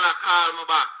call me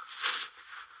back.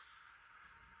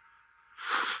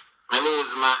 I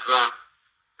lose Matlock.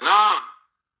 No.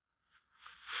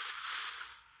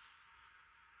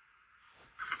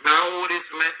 Now who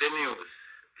this make the news?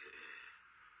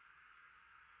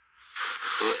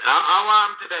 I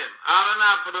want to them. All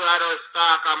I have to do is just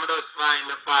talk and just find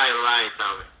the file right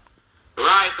away. All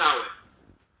I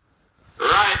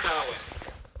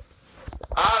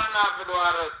have to do is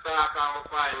just talk and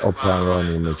find the Up file and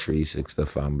running, right my 360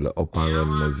 family. Up and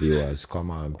running, my viewers.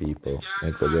 Come on, people.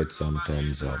 Make we get some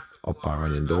thumbs up. Up and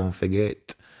running. Don't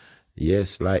forget.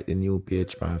 Yes, like the new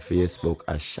page on Facebook,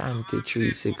 Ashanti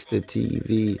 360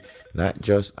 TV. Not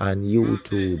just on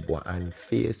YouTube, but on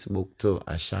Facebook too.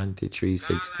 Ashanti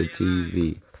 360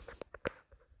 TV.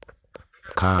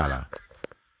 Carla.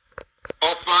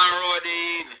 Up and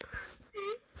running.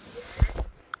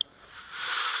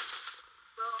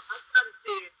 So,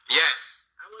 Ashanti, Yes.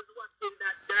 I was watching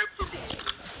that dirty video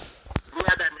the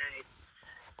other night.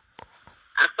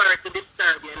 I'm sorry to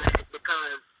disturb you night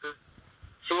because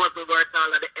she wasn't worth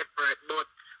all of the effort, but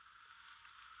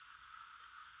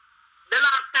the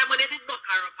last time when they did knock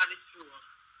her up on the show,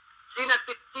 she never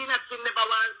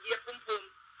was here pum pum.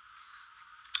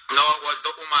 No, it was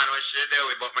the woman when she there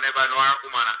with, but I never know her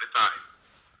woman at the time.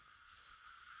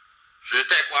 She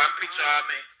take one picture of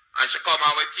me and she come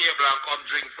on with table and come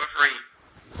drink for free.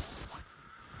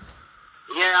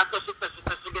 Yeah, so she said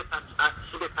she gets a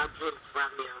drink from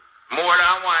me. More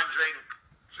than one drink.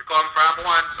 She come from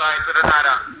one side to the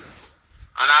other.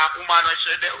 And her woman when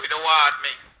she there with the ward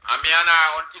me. And me and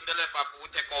her until the left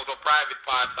we take out the private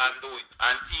parts and do it.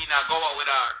 And Tina go out with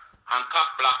her and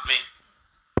cock block me.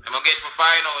 I'm going to get to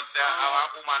find out say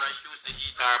our woman when she used to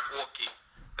eat her pokey.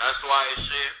 That's why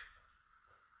she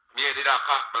did a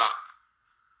cock block.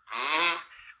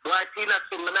 Boy, Tina,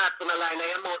 me not on the line.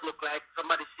 Your mouth look like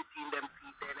somebody shitting them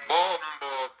teeth.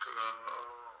 Bumbo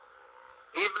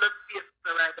Even the face is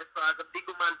right there, so as a big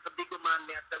man,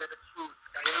 they are telling the truth.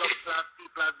 And you love class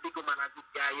people as big man as this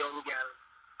guy, young girl.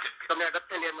 So I'm going to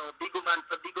tell you now, big man,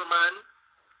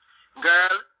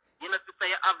 girl, you know to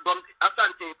say you have gum.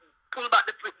 Ashanti, pull back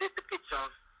the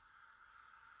pictures.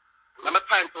 I'm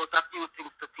trying to out a few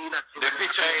things to Tina. The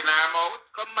picture in her mouth?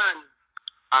 Come on.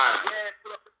 Alright. Yeah,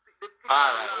 pull up the picture.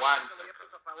 Alright, 1 second. You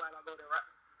put up a while ago, the right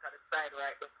to the side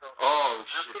right there. So. Oh, I'm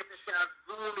shit. going to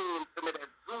zoom in to me,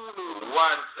 zoom in.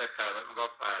 1 second, let me go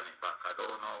find it back. I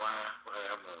don't know why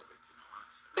I'm moving.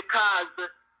 Because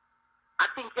I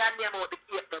think you name out the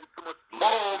cake them too much.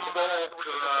 Bumbo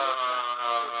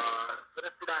clock. So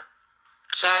that's that.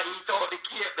 Shall I eat all the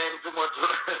cake then too much?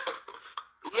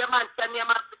 Yeah, man, can you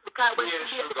because when Yeah, you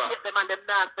sugar. the cake them and them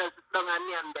dancers down and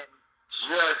name them.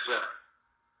 Judge.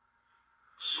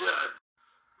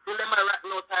 Till them a rat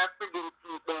out our friggin'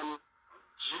 teeth them.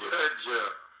 Judge.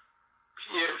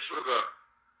 Pure sugar.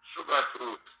 Sugar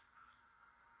tooth.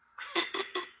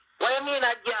 What you mean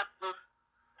a gap?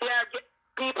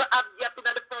 People have gap in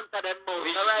the front of them mouth.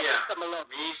 Which Alright, gap? come along.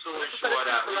 Me so sure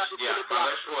that which gap. I'm going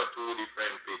to show two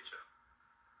different pictures.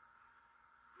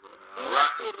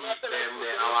 Rocky teeth them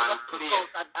there. I want to play.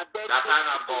 That kind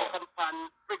of ball. Come on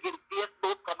friggin'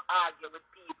 Facebook, come argue with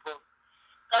people.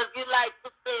 Because you like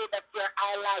to say that you're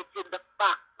highlighting the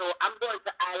facts. So I'm going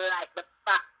to highlight the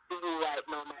facts to you right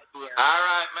now, my dear.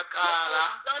 Alright,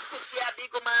 Makala. Don't sit here,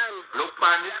 big man. Look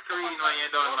on the screen when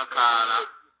you're done, Makala.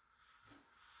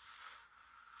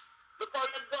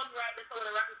 Because you're done right, that's how the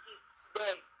rotten teeth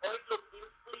today. Or it looks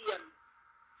inflamed.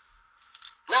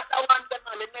 Not the one, the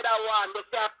man, the middle one, the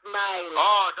can't smile.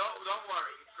 Oh, don't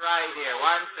worry. It's right here.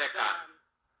 1 second.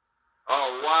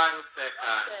 Oh, 1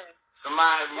 second.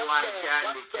 Smile, you want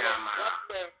candy camera.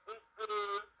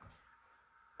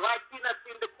 Right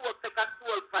in the coat, take a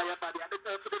soul for your body.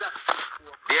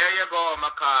 There you go,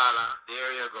 Makala.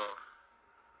 There you go.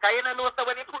 Because you know, so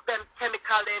when you put them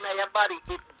chemical in your body,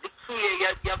 it decay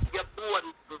your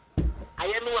bones. And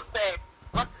you know, say,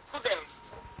 what's today?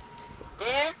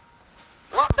 Eh?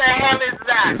 What the hell is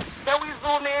that? Can we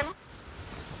zoom in?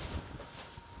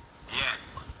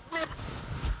 Yes.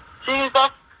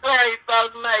 Jesus Christ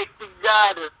Almighty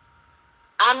God.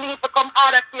 I need to come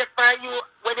out of here for you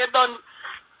when you're done.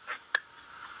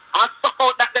 And suck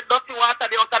out that the dirty water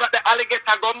the outside of the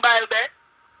alligator gumbile there.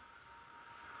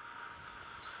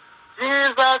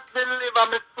 Jesus deliver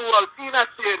my soul. See that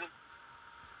thing?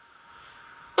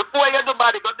 Before you do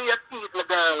body, go do your teeth, my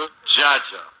girl.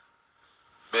 Jaja.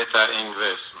 Better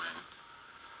investment.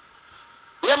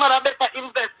 Yeah, man, a better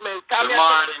investment. Good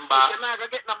morning, Bob. You're not going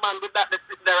to get no man with that that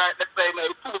sit there right the same way.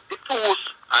 The tooth.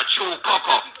 I chew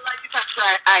cocoa. People like it a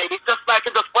try hide. It's just like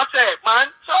it just watch it,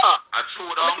 man. Sure. I chew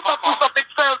down Look at cocoa. up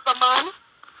itself, man.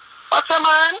 Watch it,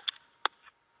 man.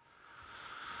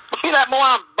 You feel like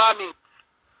more vomit.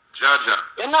 Jaja.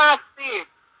 You're not see.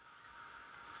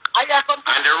 I got some.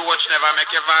 And the roach never make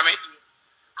you vomit?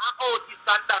 Oh, this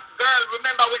and that. Girl,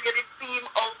 remember when you did see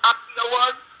how happy I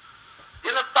was?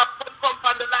 You know, stop come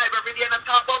from the library every day and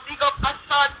talk about big up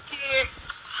Ashanti.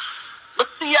 But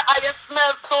see how you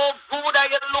smell so good and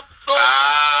you look so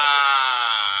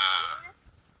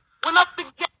we not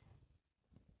forget.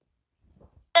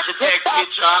 She take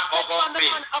picture of me.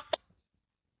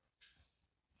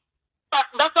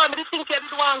 That's why I think you did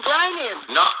one grinding.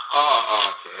 No,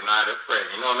 okay, not a friend.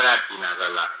 You know me that thing as a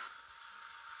lie.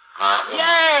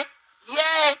 Yeah.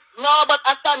 No, but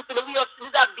Ashanti, the way she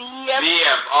did a behave.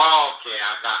 Behave, okay,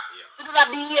 I got you. She did a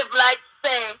behave like,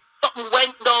 say, something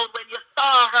went down when you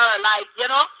saw her, like, you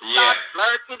know? Yeah.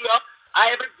 Flirting you.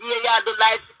 Every day you had the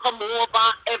light to come over,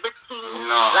 everything.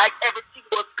 No. Like, everything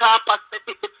was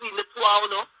copacetic between the two, you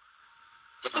know?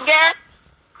 You forget?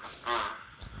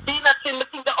 See, I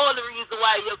think the only reason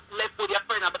why you left with your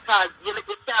friend is because you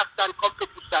can't stand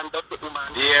competition, does it,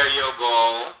 woman? There you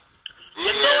go. You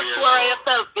don't swear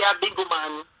yourself, you're a big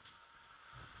woman.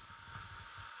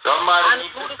 Somebody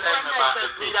needs to send me back the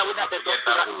picture to get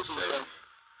that who sent me.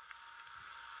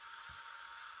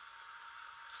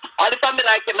 All the time I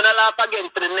like him, I'm going to laugh again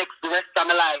for the rest of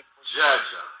my life.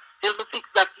 Jaja. Till the fix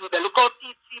that teeth. Look how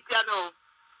teeth cheap you know.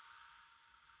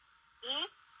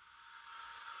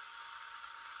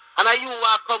 And I you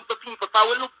want to come to people, so I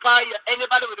will look for you.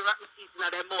 Anybody with the rotten teeth in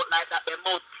their mouth like that, their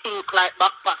mouth pink like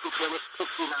back pocket when it's poop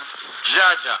in her.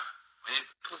 Jaja. When it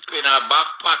poop in her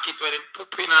back pocket, when it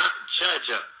poop in her,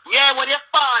 Jaja. Yeah, when you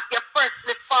fart, you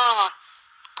freshly fart.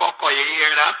 Coco, you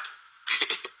hear that?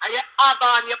 And you have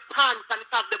on your pants and it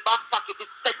have the back pocket,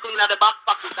 it's settling in the back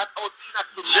pocket. That's how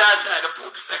it's Jaja, the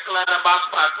poop circle in the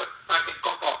back pocket,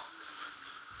 Coco.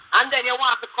 And then you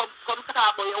want to come talk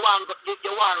about you want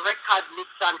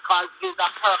recognition because you're a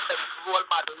perfect role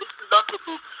model. Listen to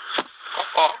this.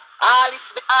 All this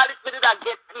minute that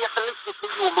get me to listen to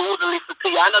you, me wouldn't listen to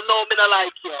you. I don't know me not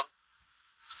like you.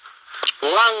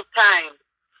 Long time.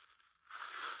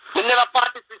 We never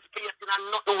participated in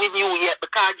nothing with you yet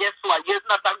because guess what? You're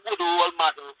not a good role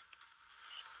model.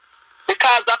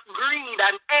 Because of greed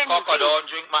and envy. Coco, don't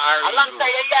drink my orange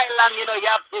alongside juice. your island,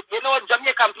 you know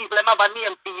Jamaican people, they have a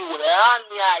name for you. Long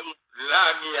yai.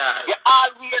 You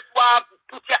always want to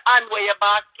put your hand where your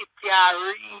basket can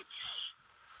reach.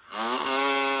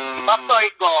 That's how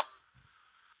it go.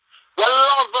 You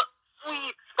love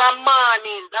sweets from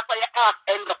morning. That's why your ass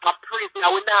end up a prison.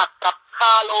 I will not stop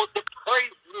call out the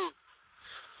prison.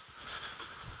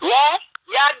 Yeah?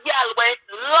 Yeah, girl, with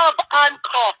love and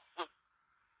cuff.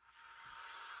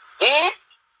 Eh?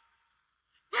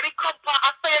 You come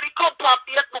I say you come on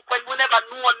Facebook when we never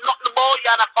know nothing about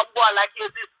you and I come go like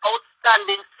you're this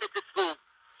outstanding citizen.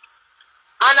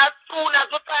 And as soon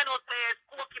as you find out say it's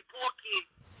pokey,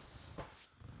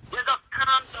 you just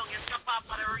calm down, you jump off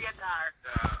on the radar.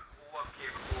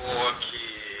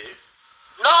 Okay.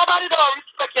 Nobody don't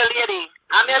respect your lady.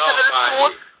 I'm here to tell the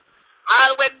truth.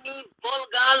 All when me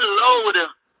vulgar and loud.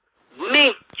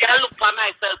 Me can look for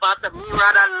myself as me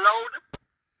rather loud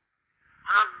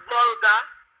and vulgar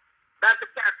than the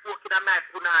cat walking on my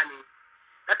punani.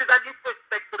 That is a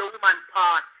disrespect to the woman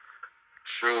part.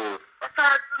 True. What's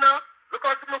hard to know?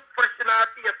 Because you look fresh in our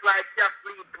face like you're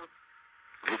sleeping.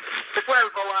 The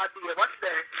 12-hour day, what's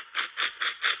there?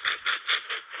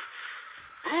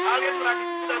 All you do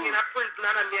is sit in a prison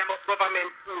and a name of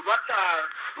government food. What's hard?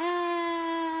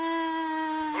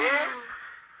 Yeah?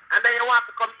 And then you want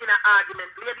to come in an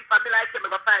argument. Lady, if I be like him, I'm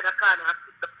going to find a corner and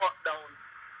sit the fuck down.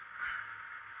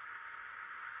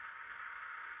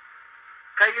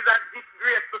 Because he's a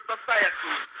disgrace to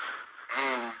society.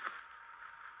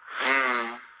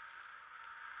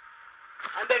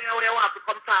 And then you want to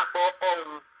come talk about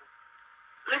house.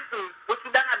 Listen, what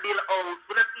you done a bill house,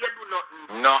 we don't see you do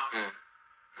nothing.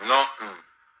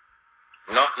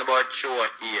 Nothing about sure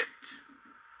eat.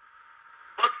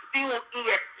 But still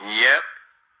eat. Yep.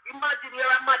 Imagine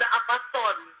you're a mother of a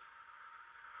son.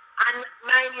 And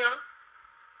mind you,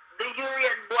 the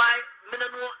Urian boy, I don't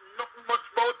know nothing much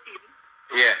about him.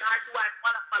 Yeah. Nor do I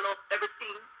follow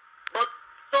everything. But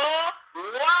so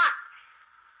what?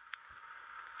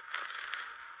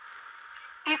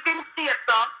 If him say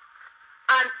so,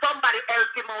 and somebody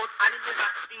help him out, and he never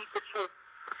see the truth.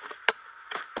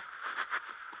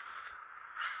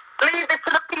 Leave it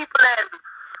to the people then.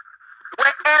 We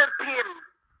help him.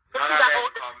 To figure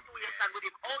out the situation with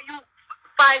him. Oh, you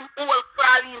find old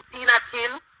crawling in a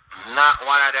chin? Not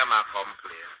one of them are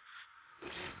complain.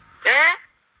 Eh?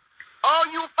 Oh,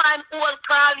 you find old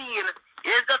crawling.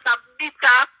 It's just a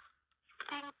bitter,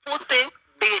 stink pussy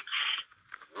bitch.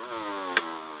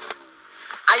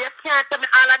 And you can't tell me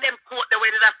all of them coat the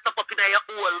way that stuff up in your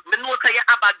hole. Me know that you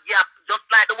have a gap, just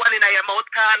like the one in your mouth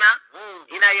corner,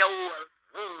 in your hole.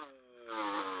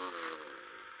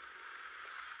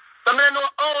 So I know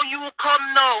how you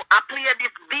come now and play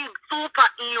this big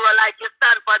superhero like you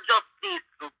stand for justice.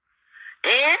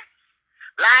 Eh?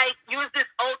 Like use this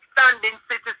outstanding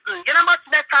citizen. You know much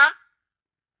better?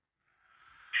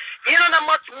 You know not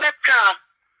much better.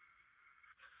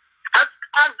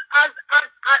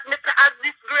 As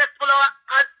disgraceful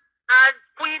as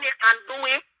Queenie and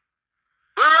Dewey,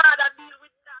 we rather deal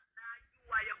with that than you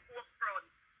are your forefront.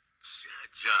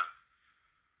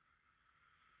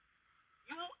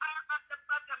 You are at the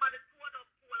bottom of the totem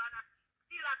pole and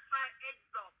still a try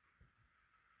eggs up.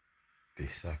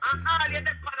 And all you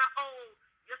depend on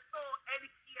you're so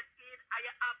educated and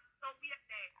you have so weird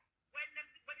there. When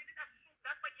you did that shoot,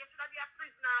 that's why you should be a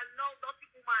prisoner now,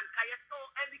 dirty woman, because you're so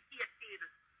educated.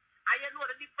 And you know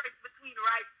the difference between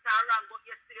right and wrong, but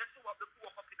you still show up the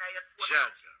pork up in your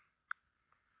throat.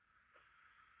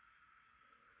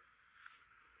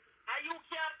 And you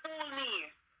can't fool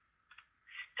me.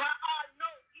 Because I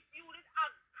know if you did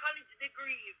have college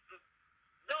degrees,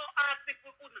 don't ask if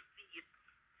we couldn't see it.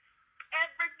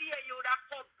 Every day you would have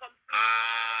come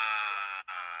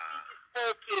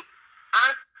okay.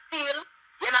 And still,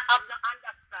 you don't have no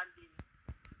understanding.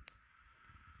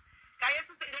 Because you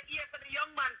say the ear for the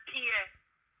young man pay a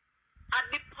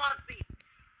deposit.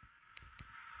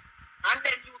 And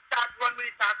then you start run with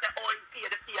it and say, oh, he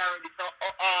paid the fee already, so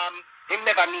he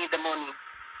never need the money.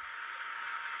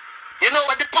 You know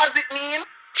what deposit means?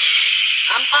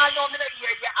 I'm all over the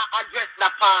year you address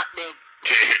the partner.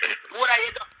 More than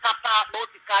you just talk about it,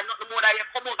 because nothing more than you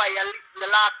come over here listen the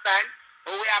last time,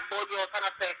 when we have both you and I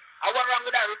say, I was wrong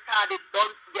with that retarded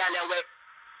dunce girl you wet.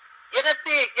 You know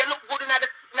see, you look good in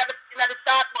the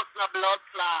start bus no blood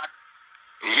clot.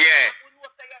 Yeah. We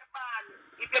know say you're bad.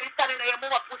 If you're standing there, you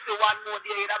move pussy one more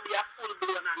day, you'll be a full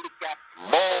blown handicap.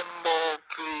 Bombo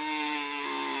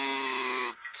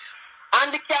cleat.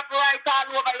 Handicap right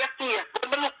all over your face. When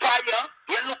you look at you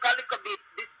look a little bit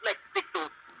dyslexic too.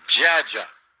 Jaja.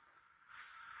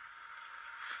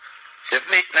 The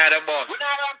Flix not the boss. We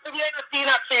not play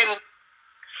nothing.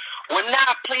 We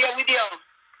not play with you.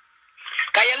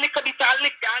 Because you lick a bit of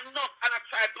lick enough and I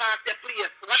try to pass the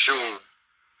place. True.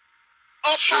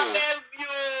 Upper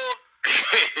Bellevue.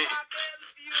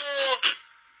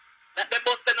 That the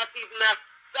bus is not even a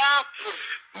stop.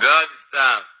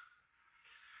 Non-stop.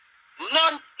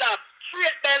 Non-stop.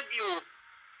 Straight Bellevue.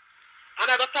 And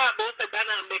I go talk about the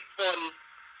dynamic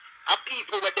of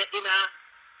people with the inner.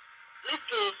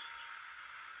 Listen,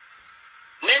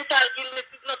 mental illness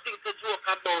is nothing to joke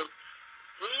about.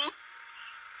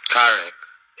 Correct.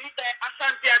 See that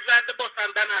Ashanti drive the bus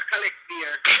and then I collect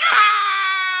beer.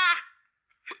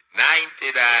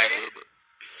 90 died.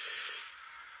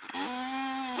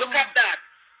 Look at that.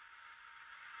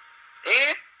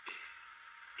 Eh?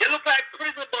 You look like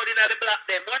prison body in the black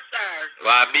them. What's ours?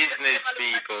 Well, business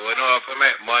people, we know how to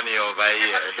make money over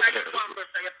here.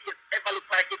 Ever look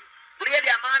like it? Lady,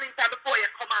 a man in time before you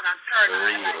come on and turn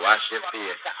Real, wash your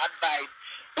face. Advice.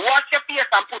 Wash your face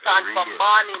and put on some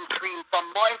morning cream, some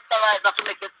moisturizer to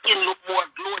make your skin look more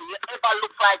glowing. You ever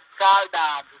look like Gal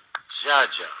Dog?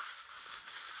 Jaja.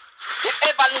 You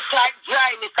ever look like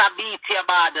dryness a beat your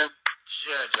body?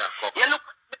 Jaja, You look,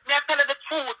 me I tell you the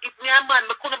truth, if me a man,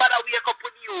 me couldn't bother wake up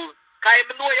with you. Cause I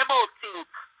know your mouth think.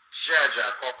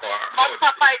 Jaja, Coco. But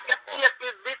Papa, your face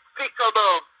is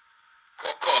despicable.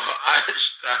 Coco,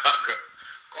 hashtag.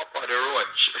 Coco the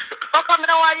Roach. How come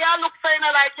now why you look so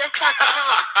like you're shot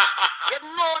now? You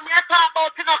know me I talk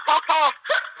about you know, Coco.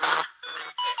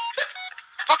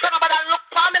 How come about that look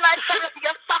for me like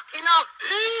you're shocking up?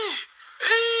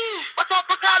 But how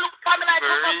come you look for me like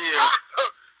you're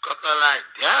Coco like,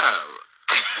 damn.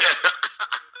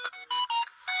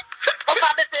 How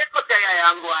come they say Coco yeah,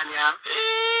 I'm going yeah?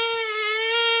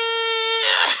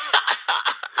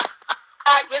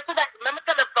 You see that, let me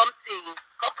tell you something.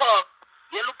 Coco,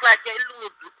 you look like you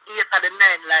lose 8 of the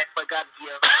 9 life for God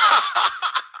here.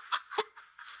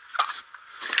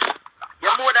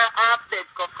 You're more than half dead,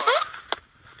 Coco.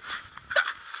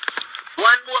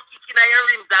 One more kick in your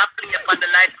rims and play up on the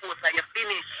light post and you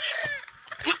finish.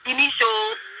 You finish,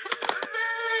 oh.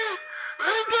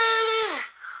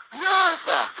 No,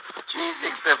 sir.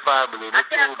 360 family. I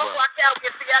can't go, I can't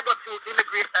wait till you go to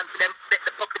immigration for them, let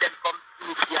the puppy them come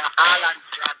to your all and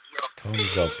drag you.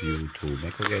 Thumbs up, YouTube.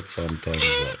 Make her get some thumbs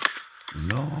up.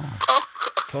 No.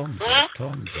 Thumbs up,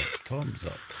 thumbs up, thumbs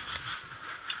up.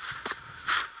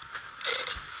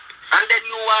 And then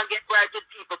you want to get right with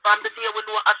people. From the day we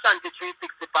know Ashanti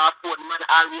 360 for phone, man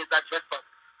always address us.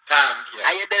 Thank you.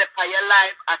 Are you there for your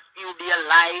life, as you be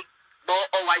alive? But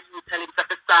how are you tell him to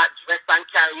start dress and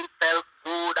carry himself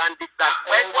good and this that?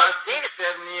 When over was 6, this? 7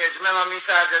 years. Remember me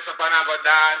start dress up and I go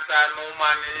dance and no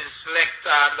man is select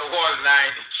and the whole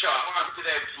night. Sure, I want to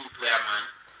them people here, man.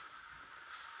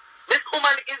 This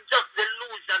woman is just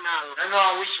delusional. I know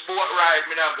I wish boat ride,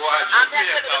 me not go out And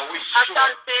Jamaica, wish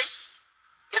Ashanti,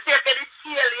 you see, I tell you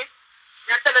clearly,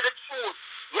 I tell you the truth.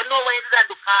 You know what you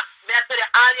did do, me I tell you,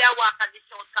 all your walk and the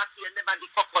short cocky, you never get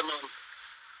coconut.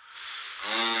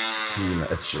 Tina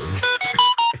chain.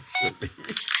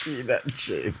 Tina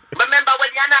chain. Remember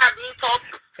when you're not meet up?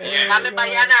 I remember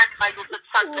you're not, I used to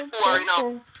chat before, you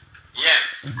know. Yes.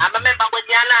 I remember when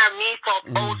you're not meet up,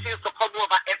 oh, she used to come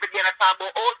over every day and I talk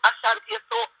about, oh, Ashanti is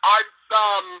so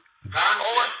handsome.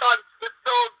 Oh, son, you're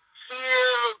so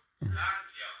chill.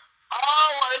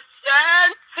 Oh,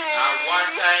 Ashanti. Now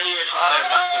one time here she said,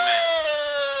 Mr.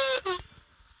 Man.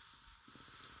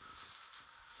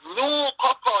 No,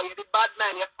 Coco, you did bad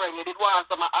man, your friend. You did want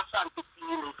some Ashanti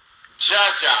feeling.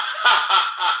 Jaja.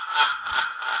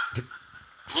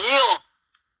 You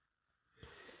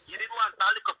didn't want a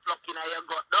little pluck in your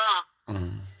gut, no?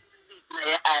 In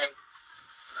your eyes.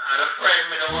 Now the friend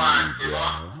me the one, you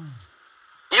know.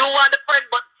 You want the friend,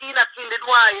 but Tina still didn't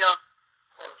want you.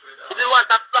 You didn't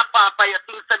want to slap off for your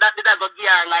things, so that did I go give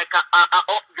her like a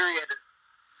upgrade.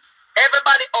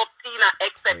 Everybody up Tina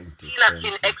except Tina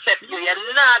Chin except you.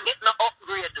 You're not getting no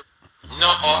upgrade.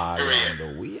 No upgrade.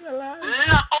 No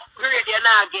upgrade you're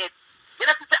not get. You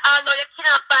know, say, oh no, you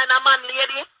can't find a man,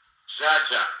 lady.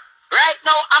 Jaja. Right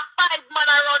now, a 5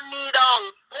 man around me down.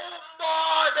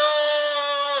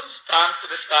 Thanks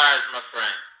to the stars, my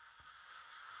friend.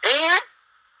 Eh?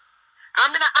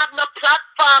 I'm gonna have no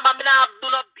platform. I'm gonna have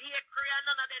no bakery and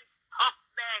none of them stuff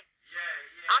there.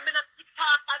 Yeah. I'm gonna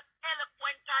talk as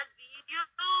eloquent as you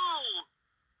do.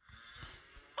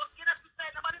 But you know,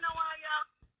 say nobody know why you.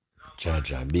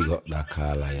 Jaja, big up that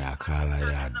caller, ya.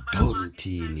 Don't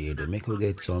lady. Make her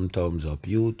get some thumbs up.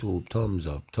 YouTube, thumbs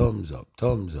up, thumbs up,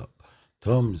 thumbs up,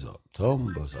 thumbs up,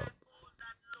 thumbs up.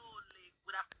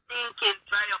 With a stinking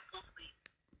dry up pussy.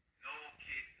 No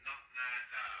kids, nothing at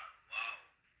all. Wow.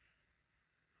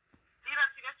 See that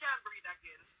thing, I can't breathe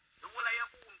again. The whole of your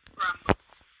own scramble.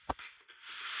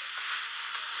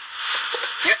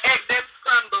 Your egg them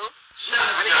scramble.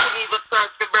 And you can even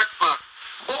serve for breakfast.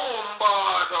 Boom,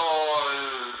 bottle.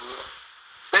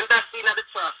 Then that's in the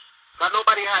trash. Because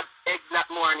nobody had eggs that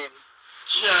morning.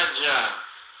 Jaja.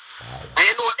 And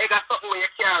you know egg is something where you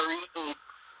can't eat.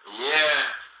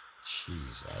 Yeah.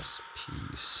 Jesus,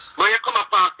 peace. But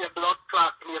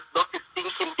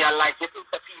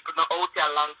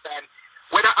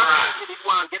whether Ashanti did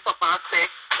want to get up and say,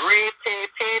 Ray,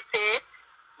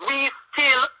 we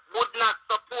still would not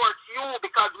support you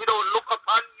because we don't look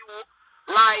upon you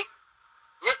like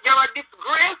you're a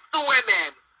disgrace to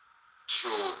women.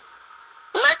 True.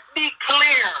 Let's be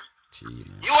clear. Gina.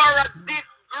 You are a disgrace.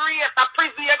 A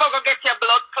prison, you're going to get your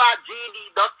blood clot GD,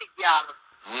 dirty girl.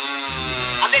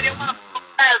 And then you want to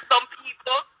tell some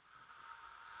people.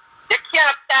 You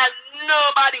can't tell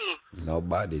nobody.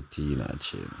 Nobody, Tina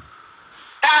Chin.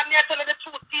 Tell me, I tell you the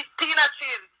truth, Tina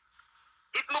Chin.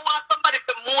 If you want somebody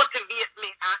to motivate me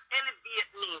and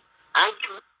elevate me and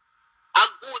give a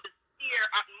good steer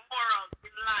at morals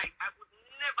in life, I would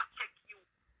never check you.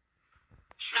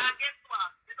 Now guess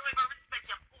what? You don't even respect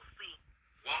your pussy.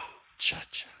 Wow.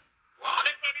 Cha-cha. Wow.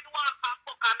 They say they want to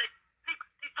fuck and make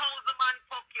 60,000 man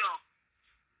fuck you.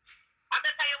 I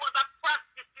bet you was a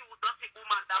prostitute, dirty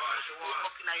woman that was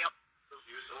fucking at you.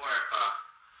 She used to work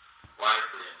White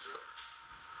Plains Road.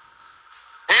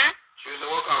 Eh? She used to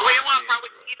work on Where you White want from Plains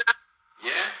with Road. Tina?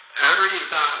 Yeah? And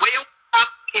Rita. Where you want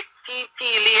with TT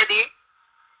lady?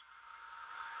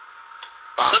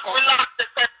 Just relax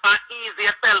yourself and ease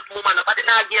yourself, woman. Nobody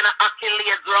not getting an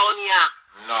accolade round here.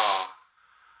 No.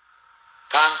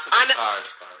 Thanks to the stars,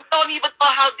 You don't even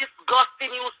know how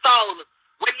disgusting you sound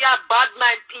when you have bad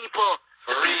mind people.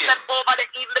 For you real. step over the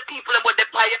even the people when they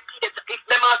buy your page. If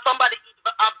them are somebody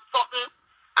even have something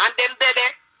and then they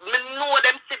know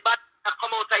them sit back and come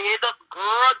out and you just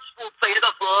grudge food, so you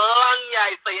just long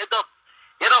eye, so you just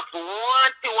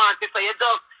want it, so you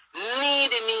just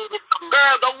need it.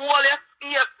 Girl, the whole your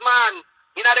space, man.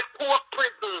 You know the court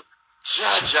prison.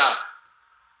 Jaja.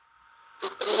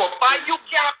 But you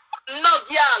can't no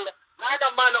girl,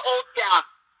 neither man out here.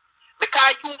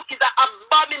 Because you is an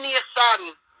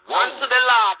abomination unto the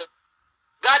Lord.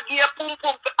 God gave pum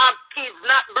pum to have kids,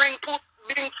 not bring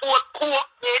forth court,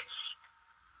 bitch.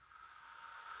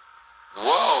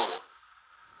 Whoa.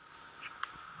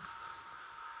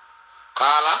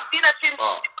 Carla? Tina Chin,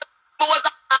 who was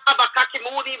a cocky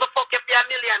mood even fuck you for $1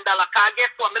 million. Cause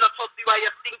guess what? Me not trust you by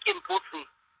your stinking pussy.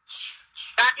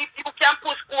 And if you can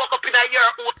push coke up in a year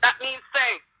old, that means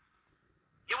say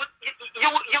you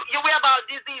have all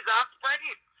disease and spread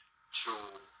it.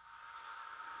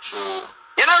 True.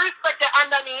 You don't respect your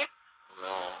underneath.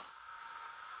 No.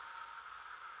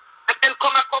 And then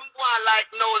come on like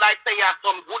no, like say you have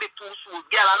some goody two shoes.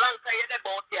 Girl, a long time you're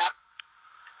about here.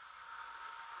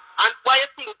 And why you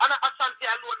think, I'm not Ashanti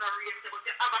alone not rating, but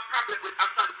you have a problem with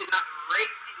Ashanti not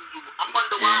rating you. I'm on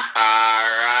the one.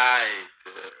 Alright.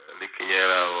 Look at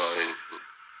yellow voice.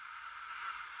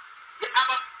 You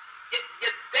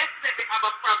definitely have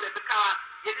a problem because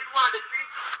you didn't want the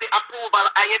approval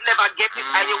and you never get it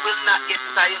and you will not get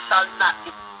it and you shall not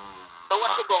get it. So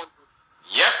what you going to do?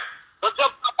 Yep. So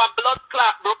jump up a blood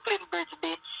clot Brooklyn Bridge,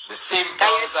 bitch. The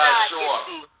symptoms are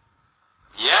sure.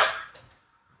 Yep.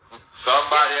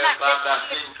 Somebody else have the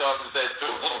symptoms there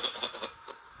too.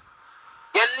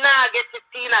 You not get it,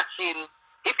 Tina Chin.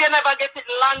 If you never get it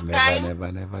long time,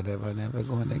 Never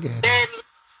gonna get it. then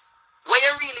what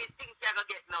you really think you're gonna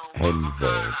get now?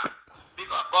 Invoke.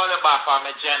 Because go back for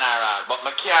me general, but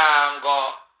I can't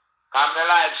go. Cause me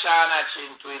like Shana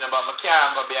Chin twin, but I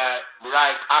can't go be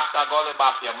right after going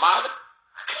back your mad.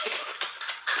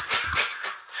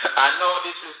 And no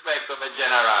disrespect to me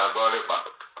general, go back.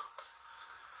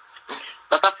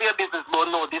 But I feel business, but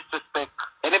no disrespect.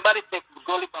 Anybody take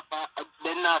Gully Papa,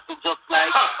 they not just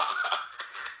like.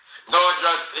 No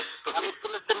justice to I it.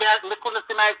 couldn't see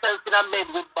myself in a bed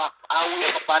with back. I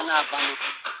wake up and have on it.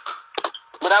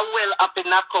 But I'm well up in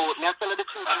that coat. I tell you the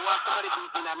truth, you want somebody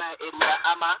beat in my head with a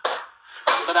hammer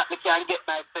so that I can get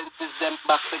my senses them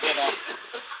back together.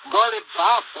 Gully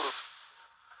Papa.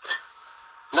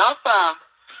 No, sir.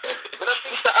 But I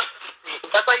think that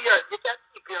you can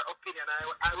keep your opinion. I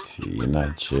will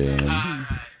Tina Chin.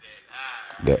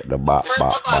 Get the back.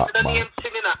 I'm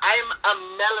a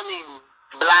melanin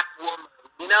black woman,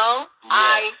 you know? Yes.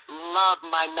 I love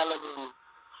my melanin.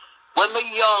 When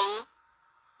we're young,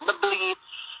 the bleach,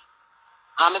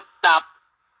 I'm a stop.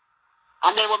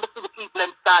 And then when we see the people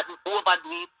them starting overdo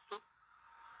it,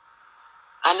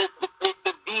 and it's the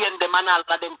V and them and all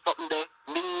of them something there,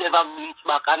 we never reach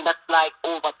back. And that's like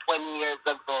over 20 years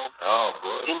ago. Oh,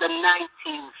 good. In the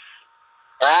 90s.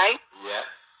 Right? Yes.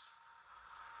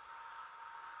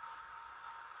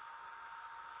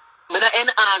 Me no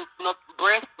enhance, no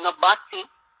breast, no body,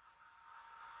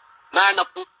 no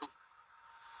pussy.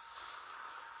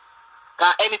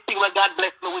 Cause anything where God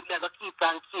bless me with, I go keep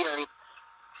and carry it.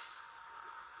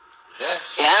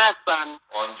 Yes. You understand?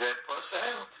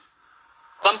 100%.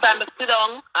 Sometimes I sit down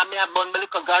and I burn my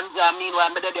little ganja. Meanwhile,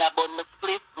 I burn my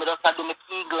split. I just do my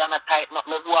kegel and I tighten up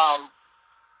my walls.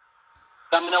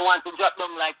 So I don't want to drop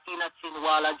them like Tina Chin,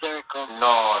 Wall of Jericho.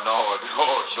 No.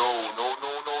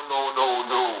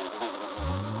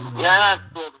 Yeah, that's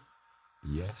good.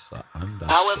 Yes, I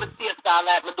understand. Now when I see a star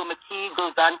like I do my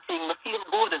kegels and things, I feel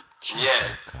good.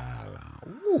 Yes.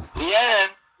 Yeah.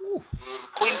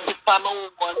 Quincy Famo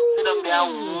wants to sit down there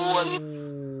and hold it.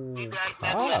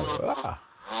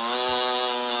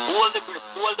 Hold the grip.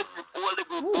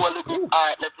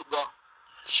 Alright, let it go.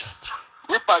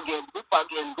 Grip again.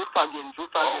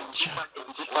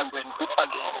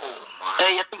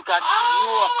 Hey, you think I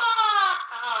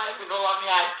You know what I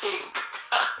think?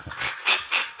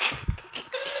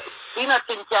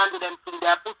 Nothing can do them things.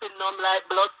 They're putting them like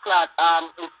blood clot.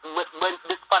 When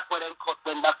this spot where they cut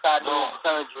when doctor do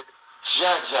surgery.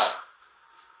 Jaja.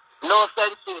 No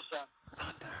sensation.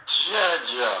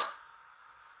 Jaja.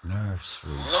 Nerves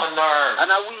free. No nerves.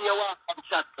 And I will you want some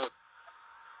chat to.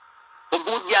 The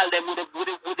good girl them with the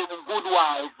good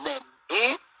wives them.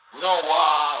 Eh? No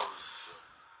walls.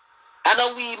 I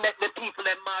know we met the people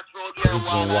that march round here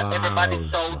wall and everybody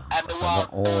shout and the wall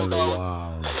all the down.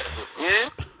 walls. Yeah?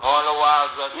 All the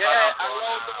walls were Yeah,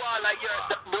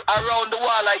 around the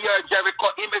wall of your Jericho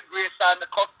immigration, the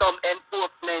custom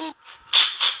enforcement.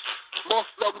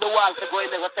 Most of the wall to go in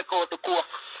there and take out the coke.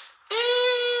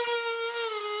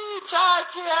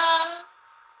 Georgia.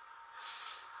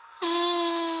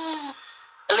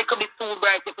 A little bit too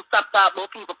bright if you stop talking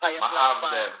about people for your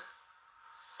them.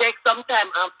 Take some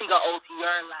time and figure out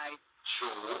your life.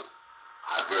 True.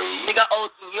 Agree. Figure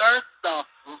out your stuff.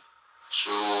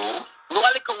 True. Do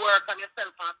a little work on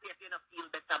yourself and see if you don't feel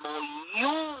better about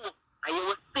you. And you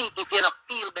will see if you don't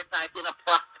feel better, if you don't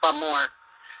prosper more.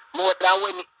 More than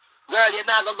when girl, you're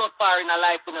not going to go far in a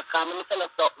life in a car. Let me tell you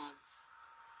something.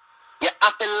 You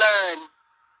have to learn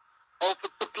how to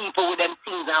see people with them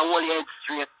things and hold your head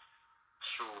straight.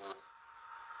 True.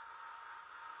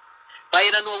 But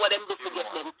you don't know what them do to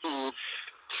get them things.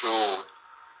 True.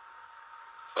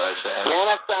 You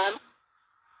understand?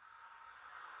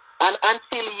 And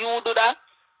until you do that,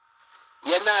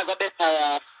 you're not going to be better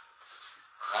off.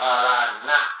 And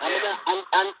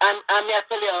I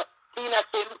tell you, Tina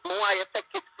Chin, more you take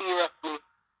it seriously.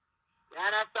 You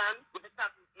understand? You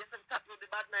should stop with the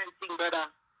bad man thing, brother.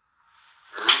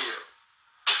 Real.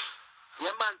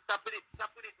 Yeah, man, stop with it,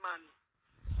 man.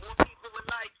 More people will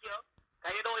like you.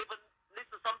 And you don't even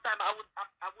listen. Sometimes I would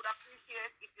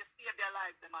appreciate if you save their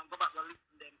lives, them and go back and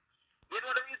listen to them. You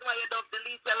know the reason why you don't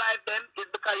delete your life, them, is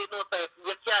because you know that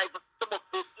you can't even stomach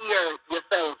to hear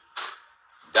yourself.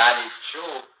 That is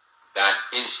true. That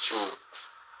is true.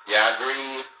 You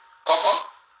agree,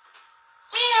 Coco?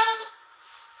 Yeah.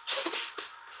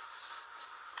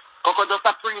 Coco just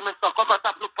a free me, so Coco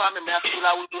stop look for me. I feel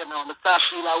away now. I start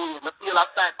feel away. I feel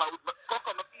outside, but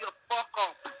Coco, I feel fuck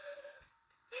up.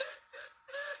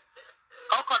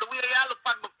 Coco, the way you look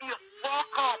at me, I feel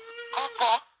fuck up.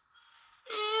 Coco.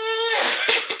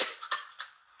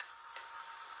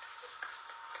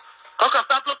 Coco,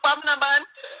 stop look for me now, man.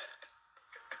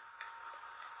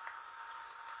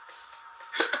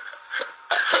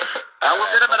 I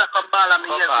was going to come ball and me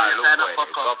here.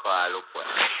 Coco, look well.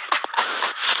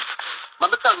 I'm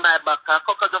telling my back,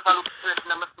 Coco just look straight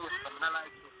in my face, and I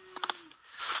like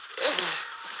it.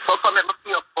 Coco make me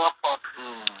feel fuck up.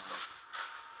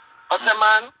 Okay,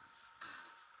 man?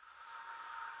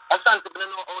 Ashanti, I don't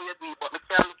know how you do, but I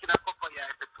can't look at Coco here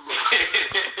every 2 hours.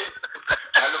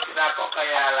 I'm looking at Coco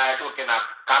here like looking at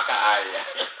Kakka eye.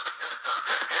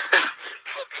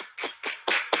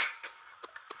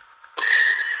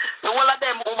 All of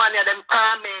them women here, them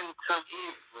comment.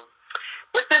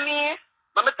 You see me?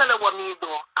 Let me tell you what me do.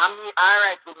 I'm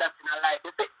alright with that in a life.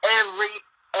 You see, every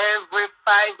 5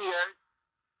 years,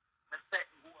 I set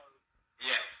goals.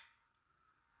 Yes.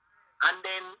 And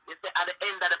then, you see, at the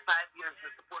end of the 5 years,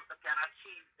 you're supposed to can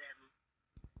achieve them.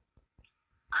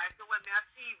 Alright, so when I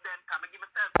achieve them, can I give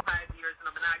myself 5 years,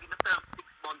 and I'm going to give myself 6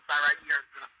 months or a year,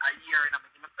 and I'm going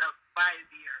to give myself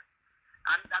 5 years.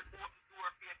 And that's what you do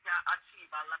if you can achieve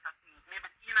a lot of things. Maybe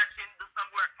Tina Chin do some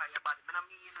work for your body. I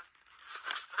mean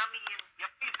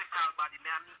your physical body.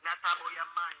 I mean not about your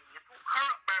mind. You're too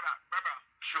corrupt, brother.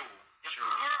 True.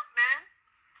 You're corrupt, man.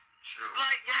 True.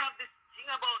 Like you have this thing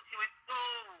about you. It's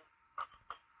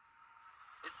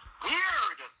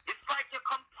weird. It's like you're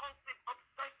compulsive,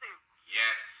 obsessive.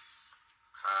 Yes.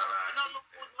 You know, look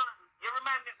good, man. You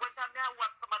remind me when I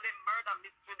watch some of them murder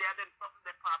mystery there, then something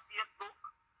they on Facebook.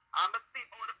 I'm see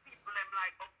all the people them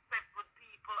like obsessed with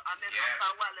people, and then after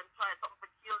a while them try something to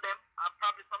kill them, and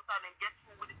probably sometimes they get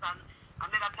through with it, and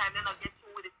then at time they not get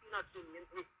through with it, you know,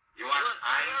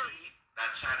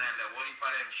 channel, the only for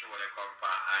them show they come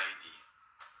for ID.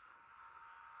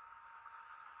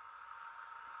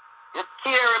 You're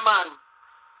scary, man.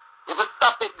 You just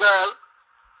stop it, girl.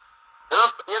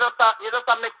 You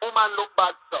don't make woman look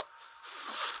bad, so.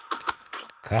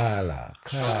 Carla,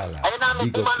 I don't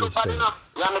make big up woman look bad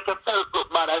enough. yourself. You make yourself look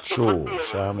bad. I True,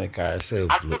 she'll make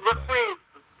herself I look keep the bad. phrase.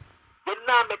 You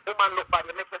don't make woman look bad.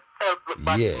 You make yourself look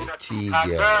bad. Yeah,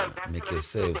 T-girl, make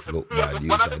yourself look bad.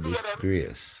 You're a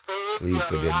disgrace.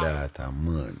 Sleep with your daughter,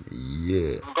 man.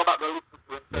 Yeah. Go back and listen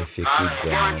to it. If your kids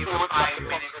Can don't you give me want 5 to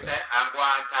minutes fix there? it. I'm going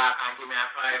to talk and give me a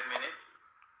 5 minutes.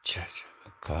 Church,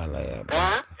 Carla, yeah, Huh?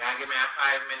 bad. Can you give me a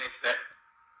 5 minutes there?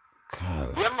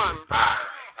 Carla, Yeah, man. bad.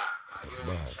 Who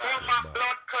my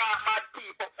blood clot, mad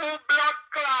people? Who blood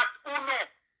clot? Who no?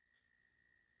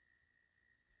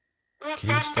 Who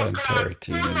Kingston bomb clot?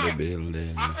 13 in the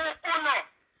building. Who no?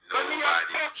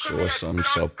 Nobody. Show some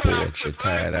support. She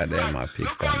tired of them. I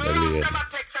pick on the lady.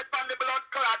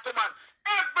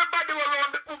 Everybody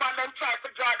around the woman and try to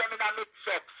draw them in a mix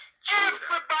up.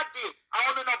 Everybody. I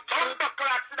want to know bomber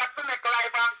clots that to make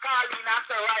live and call in and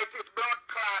say right is blood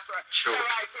clot. Sure.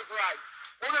 Right is right.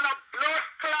 I want to know blood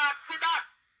clot, see that?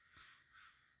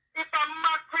 If a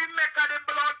macri make of the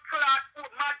blood clot, who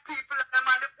mad people them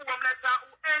and the homeless and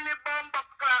who any bomber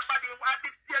clot body at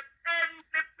this state, any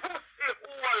pussy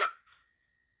hole.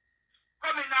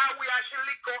 Coming now, we actually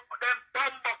lick out them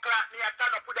bomber clot me a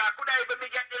turn up with that. Could I even me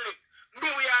get the lick? Me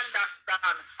we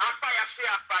understand. A fire,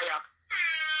 share fire.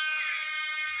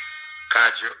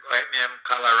 Cause you right name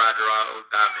Colorado all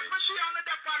damage.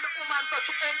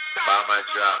 Mama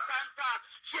job.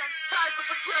 She entitled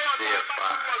for care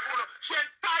She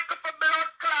entitled for blood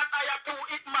clot I have to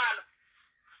eat man.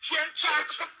 She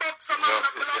entitled for box some of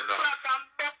the blood clot and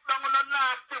box down on the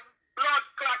nasty blood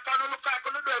clot and look like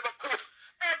on the do ever cook.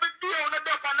 Every day on the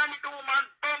duck and I need the woman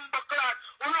bumper clot.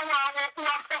 Who know who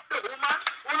a fuck the woman?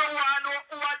 Who know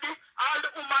who are this? All the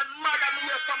woman mad and me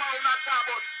here somehow not talk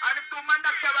about. And if the woman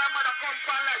that carry her mother come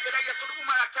from like you get to the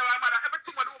woman that carry her mother.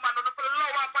 Everything with the woman on the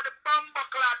lower for the bumper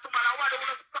clot to man. I want to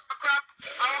stop the crap.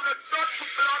 I want to dirty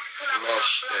blood clot.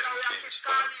 Lush them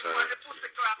Kingston 30.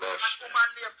 Lush them.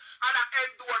 And I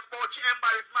endorse but she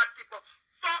embarrass mad people.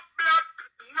 Fuck blood.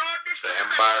 No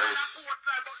embarrassed.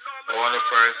 The only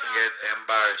person get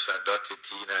embarrassed a dirty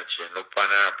Tina Chin. Look on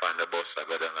her up on the bus I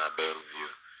got on a Bellevue.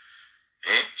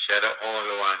 She the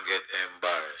only one get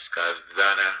embarrassed because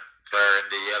Donna turned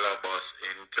the yellow bus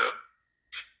into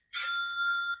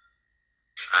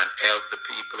and help the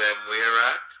people them where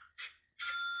at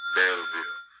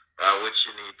Bellevue. By which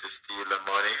she need to steal the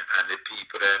money and the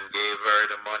people them gave her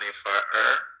the money for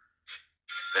herself.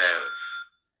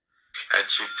 And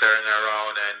she turned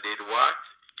around and did what?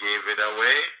 Gave it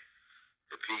away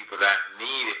to people that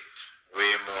need it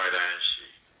way more than she.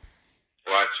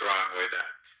 What's wrong with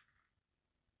that?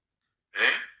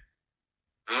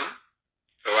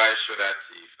 So why should I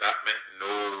thief? That make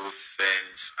no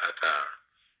sense at all.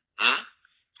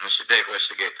 And she take what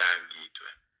she get and give to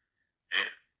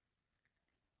it.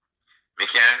 Me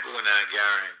can't go now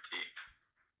guarantee.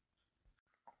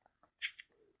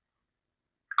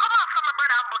 Come on from my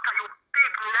brother and butter, you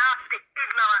big, nasty,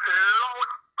 ignorant, loud,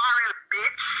 oral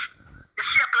bitch. You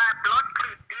shape like blood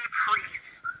clean, deep freeze.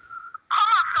 Come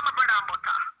on from my brother and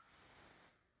butter.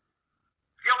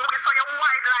 You so you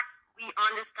white like. We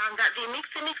understand that the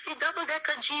mixy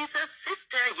double-decker Jesus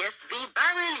sister, yes, the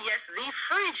barrel, yes, the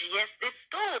fridge, yes, the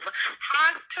stove,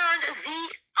 has turned the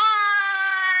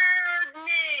hard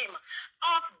name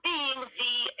of being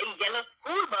the yellow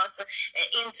school bus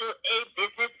into a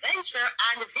business venture,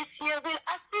 and this year will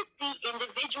assist the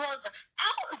individuals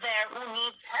out there who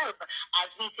needs help. As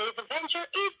we say, the venture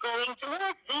is going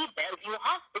towards the Bellevue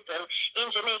Hospital in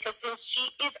Jamaica, since she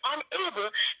is unable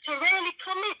to really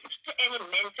commit to any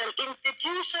mental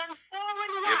institution for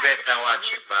and You better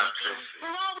watch it,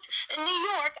 throughout New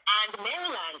York and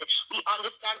Maryland. We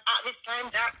understand at this time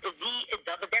that the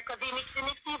double-decker, the mixy,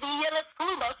 the yellow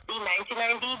school bus, the 1990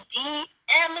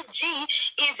 DMG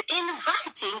is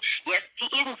inviting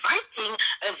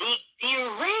the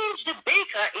deranged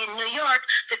baker in New York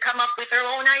to come up with her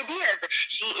own ideas.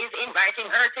 She is inviting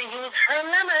her to use her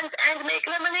lemons and make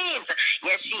lemonades.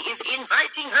 Yes, she is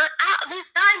inviting her at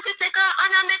this time to take her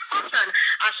on a make function.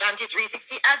 Ashanti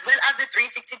 360 as well as the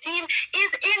 360 team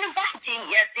is inviting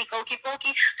asking, yes, the Koki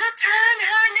Pokey, to turn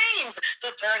her names, to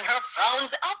turn her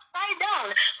frowns upside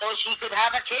down, so she could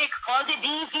have a cake called the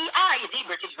BVI, the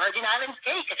British Virgin Islands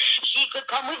cake. She could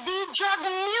come with the drug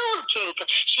mule cake.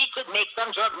 She could make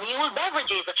some drug mule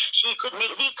beverages. She could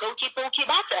make the Koki Pokey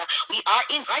batter. We are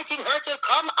inviting her to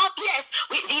come up, yes,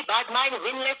 with the Badmine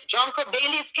Winless Jonker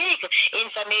Bailey's cake.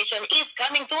 Information is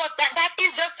coming to us that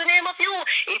is just to name a few.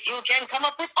 If you can come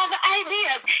up with other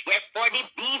ideas, yes, for the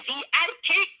BVI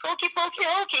cake, Koki Pokey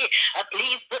Hokey,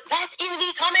 please put that in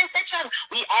the comment section.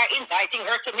 We are inviting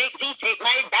her to make the Take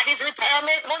My Daddy's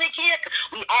Retirement Money cake.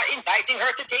 We are inviting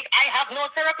her to take I Have No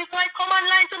Therapy, so I come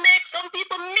online to make some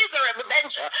people miserable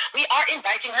venture. We are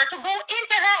inviting her to go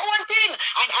into her own thing.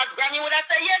 And as Granny would have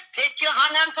said, yes, take your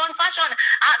hand and turn fashion.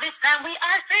 At this time, we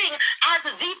are saying, as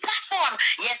the platform,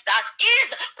 yes, that is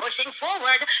pushing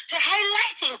forward to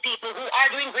highlighting people who are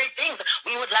doing great things.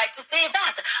 We would like to say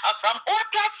that from our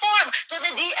platform to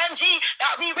the DMG,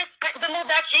 that we respect the move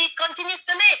that she continues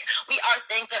to make. We are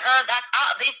saying to her that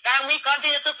at this time we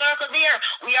continue to circle there.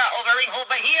 We are hovering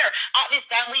over here. At this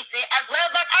time we say as well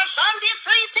that Ashanti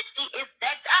 360 is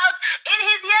decked out in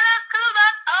his yellow school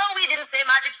bus. Oh, we didn't say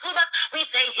magic school bus. We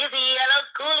say his yellow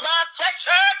school bus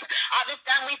sweatshirt. At this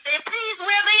time we say please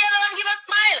wear the yellow and give a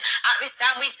smile. At this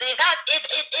time we say that if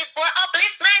it is for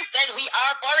upliftment, then we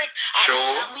are for it. At this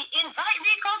time we invite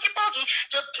the Koki Pokey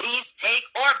to please take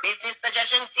our business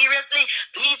suggestions seriously.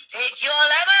 Please take your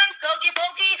lemons, Koki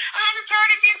Pokey, and turn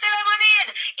it into lemonade.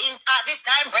 At this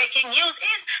time, breaking news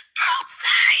is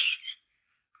outside.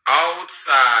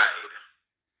 Outside.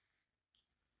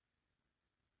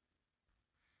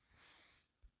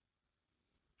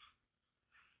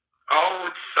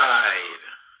 Outside.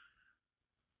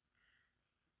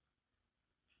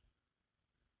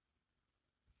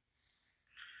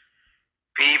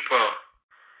 People,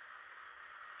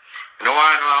 you know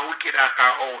how wicked I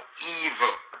can, how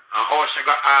evil, and how she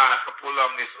got hard for pull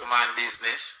on this woman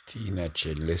business. Tina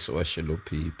chill, listen what she do,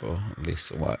 people.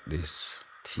 Listen what this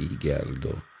T-girl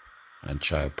do. And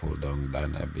try pull down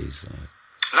Donna business.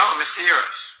 No, I'm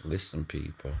serious. Listen,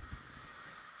 people.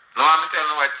 No, I'm telling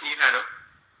you what Tina do.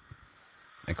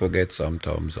 I could get some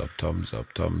thumbs up, thumbs up,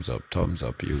 thumbs up, thumbs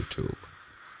up, YouTube.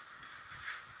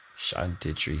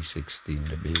 Ashanti 360 in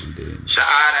the building. She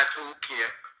ordered 2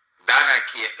 cake. Donna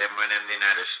cake them when them in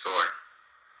the store.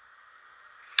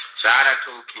 She ordered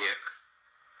 2 cake.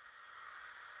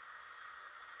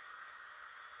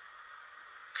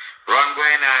 Run go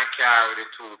in her car with the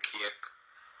 2 cake.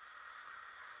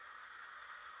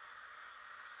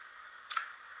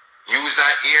 Use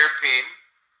her earpin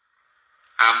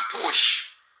and push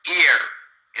ear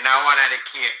in one of the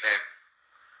cake them.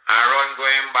 And run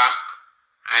going back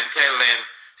and tell them,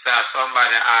 so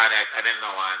somebody ordered I didn't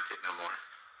want it no more.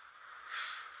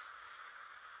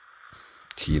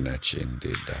 Tina Chin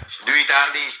did that. She do it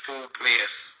at these 2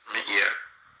 places, me hear.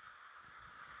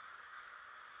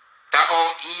 That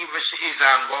how evil she is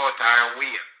and go out her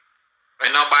way.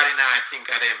 When nobody now think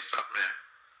of them something.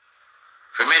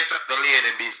 If you mess up the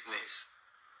lady business,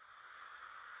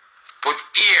 put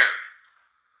ear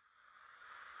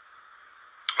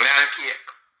on the cake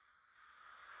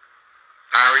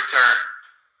and return.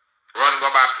 Run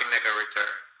go back in like a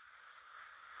return.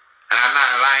 And I'm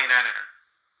not lying on her.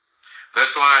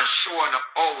 This one showing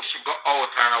how she got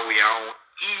out her way, how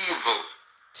evil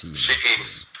she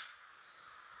is.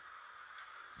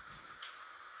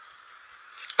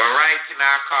 But right in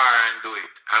our car and do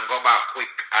it. And go back quick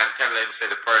and tell them, say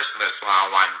the person just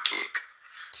want 1 cake.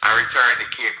 And return the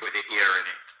cake with the ear in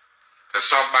it. So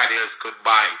somebody else could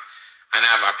buy it and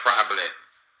have a problem.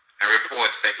 And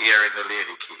report the ear in the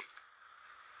lady cake.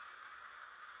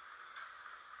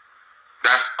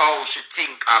 That's how she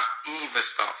think of evil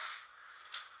stuff.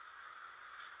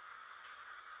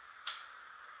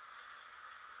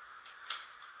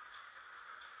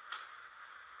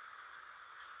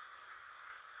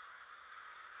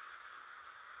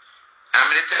 I'm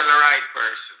going to tell the right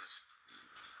persons.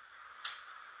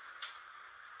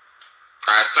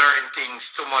 Are certain things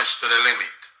too much to the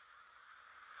limit.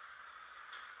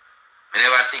 I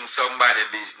never think somebody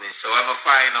business. So I'm going to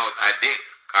find out I did.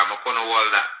 Because I'm going to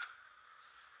hold that.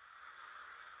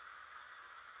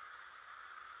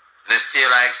 And I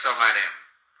still like some of them.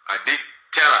 I did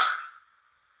tell her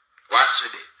what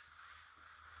she did.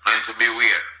 And to be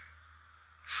weird.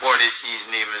 Before the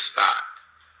season even start.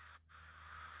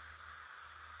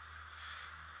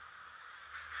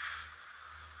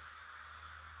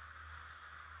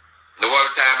 The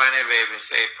whole time I never even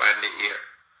say it on the ear.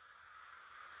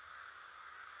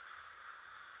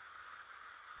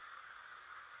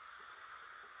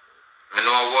 I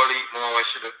know what eat more what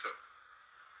she do too.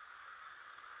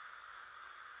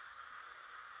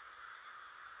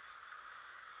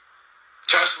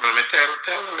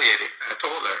 tell the lady. I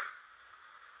told her.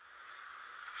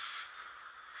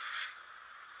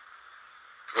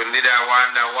 When did I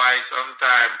wonder why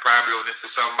sometime probably when it's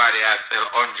somebody I sell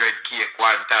 100 cake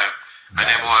one time and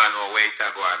them want no way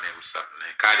to go on them something.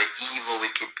 Because the evil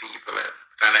wicked people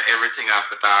and everything I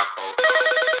have to talk about. So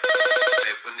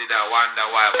if when did I wonder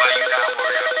why you don't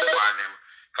worry about one them?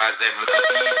 Because them look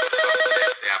evil something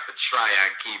else. They have to try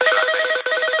and keep track of it.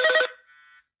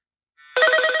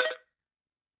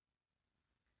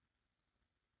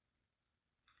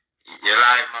 You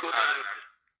like my partner?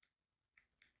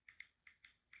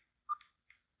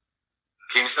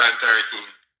 Kingston 13.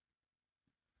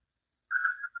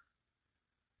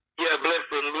 Yeah,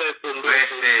 blessing.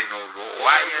 Blessing.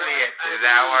 Why you late to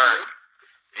that work?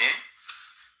 Eh?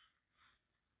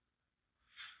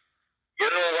 You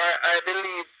know why I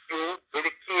believe you with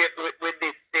the cake with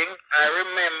this thing? I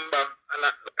remember.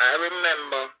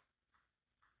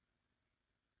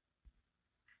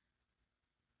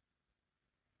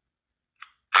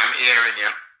 I'm hearing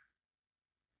you.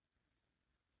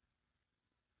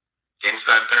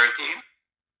 Kingston 13?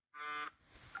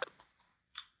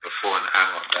 The phone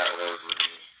hang up, that was me.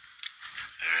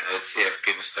 Let's see if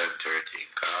Kingston 13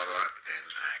 call back, then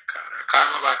I call her. Call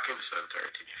me back Kingston 13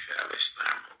 if you're listening,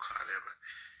 I'm going to call him.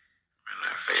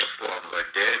 And if your phone got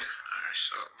dead or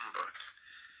something, but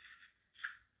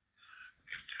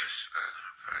it just,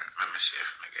 let me see if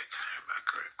I get her back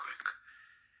real quick.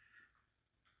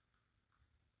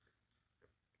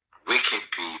 Wicked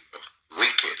people.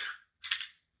 Wicked.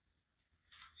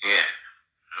 Yeah.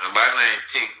 But I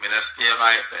think me not stay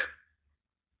like that.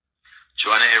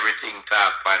 Join everything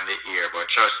talk on the ear, but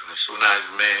trust me, soon as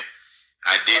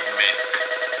I did make,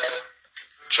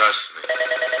 trust me.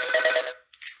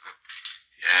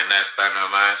 You understand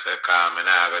what I say? Calm and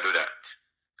I gotta do that.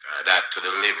 That to the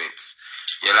limits.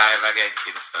 You live again,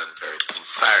 Kingston 13.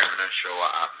 Sorry, I'm not sure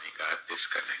what happened. You got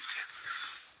disconnected.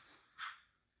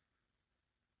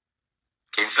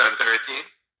 Kingston 13?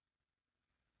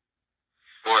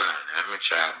 Hold on, let me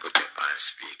try and put it on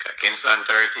speaker. Kingston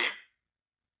 13?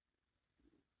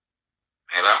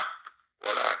 Hello?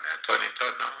 Hold on, turn it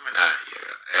on now. I'm not hear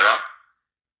you. Hello?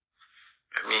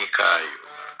 Let me call you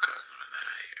because I'm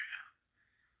not hear you.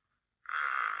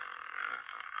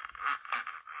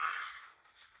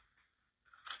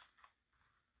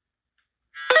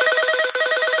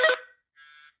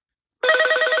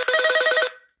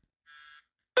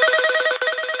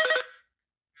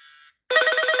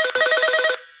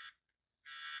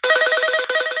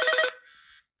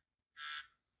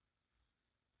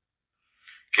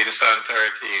 Kingston 13,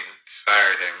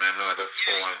 sorry, them, I know the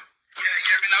phone. Yeah,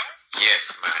 hear me now? Yes,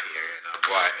 my hear you now.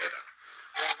 Go ahead.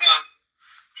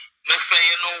 Let's say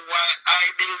you know why I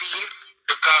believe,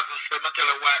 because I tell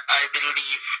you why I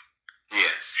believe.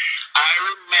 Yes. I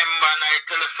remember and I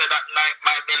tell you say that night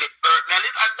my belly hurt. Now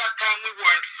at that time we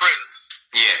weren't friends.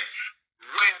 Yes.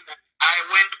 When I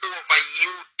went over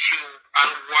YouTube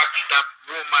and watched that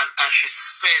woman and she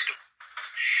said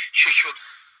she should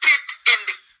spit in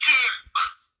the cake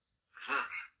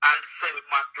and say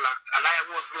matlock. And I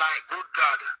was like, good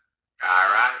God.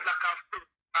 Alright. Like a food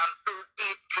and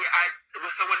eat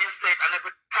so when you said and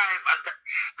every time and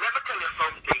let me tell you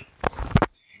something.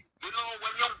 You know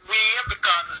when you wear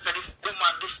because I said this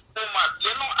woman,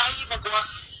 you know I even go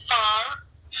as far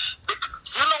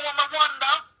because you know what I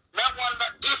wonder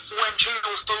if when she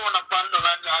used to run up and down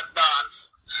and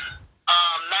dance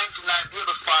 99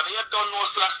 beautiful father, you don't know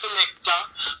so a selector.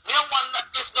 Me wonder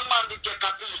if the man did get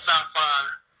a piece of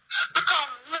her. Because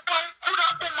why could a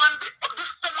woman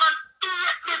this woman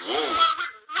eat this woman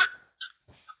with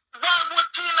why would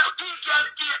Tina girl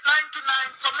eat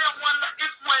 99? So me wonder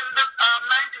if when the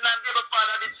 99 beautiful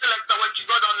father did selector when she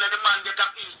go down let the man get a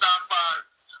piece of her.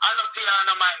 I not pay her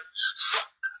no mind. So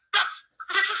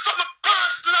this is something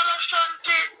personal,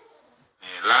 Ashanti.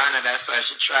 Yeah, Lana, that's why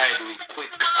she tried to do it quick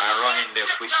and run in there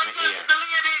quick in here.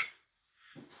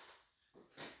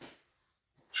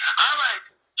 Alright,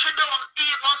 she don't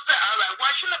even say, alright, why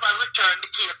she never return the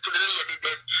cake to the lady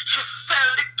then? She sell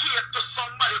the cake to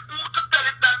somebody. Who to tell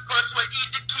if that person will eat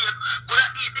the cake,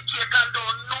 will eat the cake and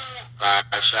don't know?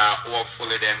 Marcia,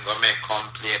 hopefully them go make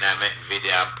complaint and make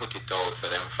video and put it out so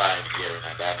them find here in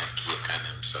a Donna cake and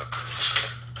them so.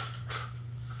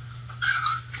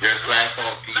 Just like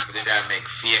how people did that make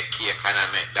fake cake and I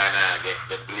make Donna get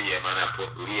the blame and I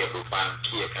put label on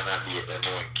cake and I bake them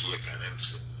own cake and them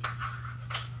so.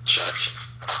 Church.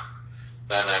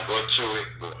 Donna go through it,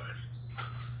 boy.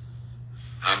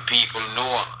 And people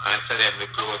know I said them be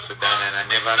close to Donna and I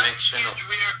never mention it.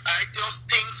 I just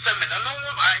think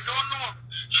I don't know.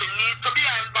 She needs to be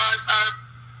behind bars or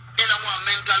in a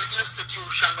mental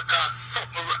institution because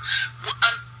something.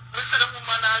 And we said the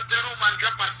woman out the room and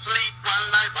drop asleep one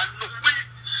life and no way.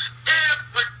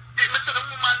 Everything. We said the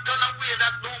woman turn away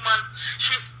that woman.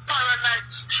 She's paranoid.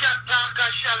 She attack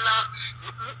her, she laugh.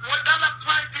 What kind of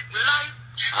private life?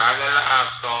 All the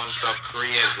laugh sounds so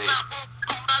crazy.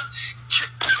 She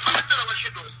tell her what she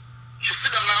do. She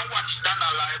sit down and watch Donna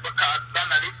live because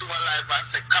Donna did do a live and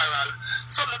say Carol.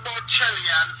 Some about Shelly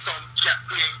and some cat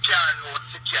playing car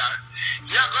notes car.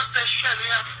 You go say Shelly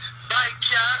buy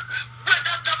car. What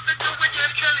that have to do with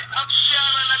your Shelly have car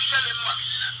and a Shelly man?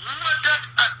 What that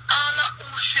and all of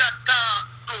who she talk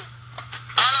to.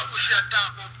 All of who she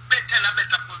talk to better and a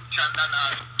better position than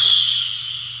her.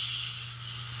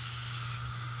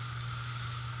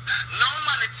 No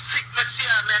man, it's sick, me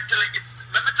fear, me tell you,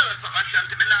 let me tell you something,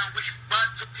 Ashanti, me now wish bad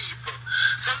for people.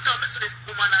 Sometimes I see this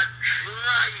woman I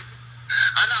drive,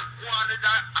 and I go on with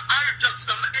that, I just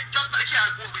make it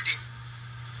can't go with him.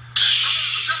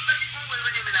 Just make it go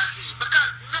with him and I see.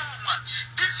 Because, no man,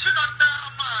 this is not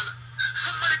normal.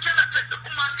 Somebody cannot take the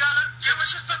woman, girl, and hear what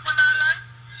she said when I lie.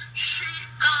 She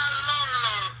called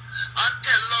Lolo, and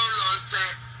tell Lolo,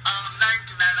 say,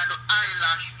 99 I do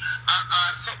eyelash,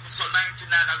 something so 99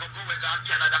 I go away to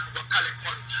Canada to go collect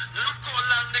money. Look how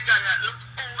long the guy, look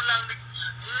how long the...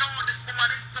 No, this woman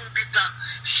is too bitter.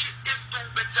 She is too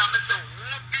bitter. I say,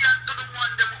 won't be unto the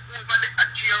one them over the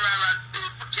Ajira and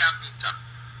people can't beat her.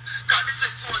 Because this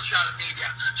is social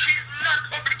media. She's not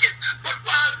obligated. But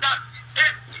while that,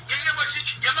 you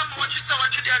remember what she said when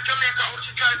she did at Jamaica, how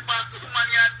she drive past the woman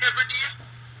yard every day?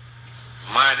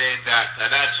 Mad at that.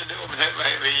 And that should do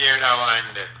every year now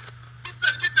and then.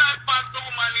 She drive past the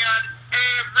woman yard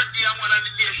every day and one of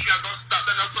the days she a go stop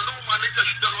and so the woman is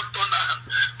she don't turn on.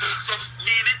 Some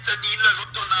lady said the go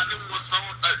turn on the hose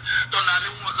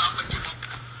and make him up.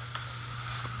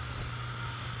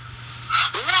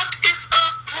 What is her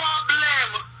problem?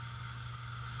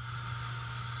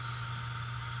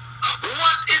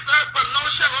 What is her problem? Now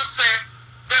she gonna say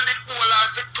then it all her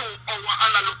for 2 hours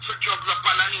and I look for drugs up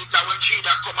on Anita when she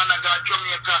da come and I go to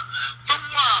Jamaica. For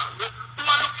what? Look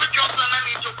for jobs and I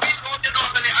need to be out the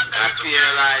company and I feel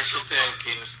like she tell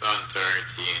Kingston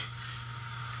 13.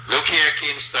 Look here,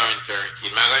 Kingston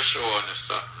 13. I'm going to show you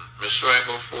something. I show it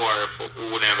before for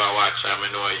who never watch and I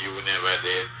know you never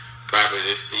did.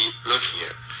 Probably see. Look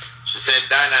here. She said,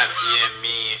 Donna pay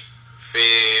me for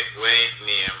weight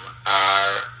name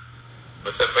or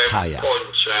what's the Tire.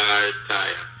 Punch or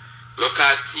tire. Look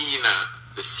at Tina.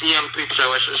 The same picture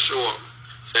what she show.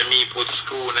 Say me put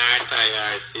screw in her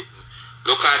tire sitting.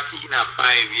 Look at Tina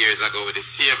 5 years ago with the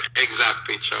same exact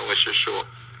picture where she showed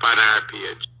on her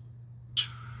page.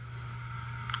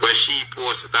 Where she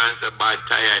posted and said bad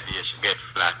tire day she get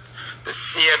flat. The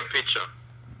same picture.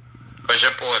 Where she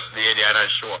posted the day and I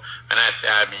show and I say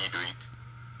I me do it.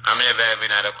 I'm never ever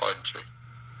in the country.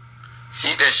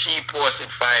 See that she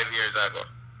posted 5 years ago.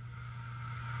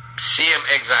 Same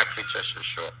exact picture she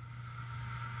showed.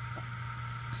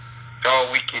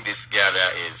 How wicked this girl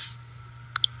is.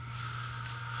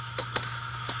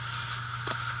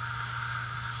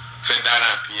 So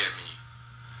Donna pay me.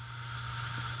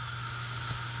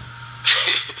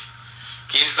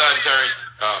 Kingston Church.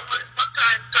 Oh. What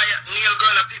time Neil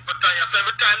gonna people tire? So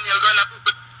every time Neil gonna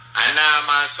people. And now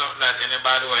man something that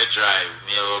anybody will drive,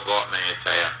 Neil will go up my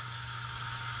tire.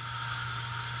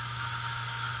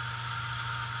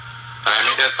 I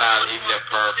mean that's all if they're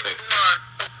perfect.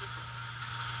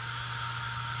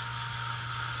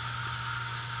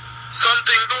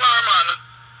 Something do her, man.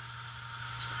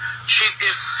 She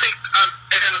is sick as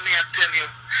hell, me I tell you.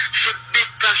 She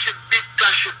bitter.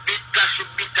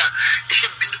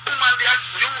 The woman there,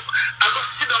 I go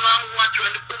sit down and watch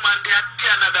when the woman there at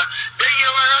Canada. They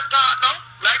hear her talk now.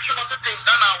 Like she must think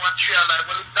Donna watch her life.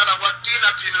 Well, it's Donna what Tina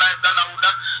in life, Donna would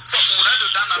have something would have do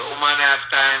Donna. The woman have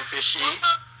time for she.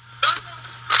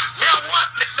 May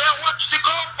I watch the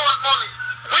GoFund money.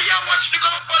 When you watch the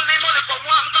GoFund money for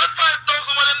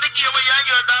 105,000 when they give you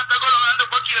your daughter go on the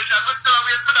vacation, we still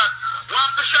wait for that.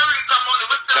 Want the Sharika money,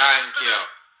 we still Thank you.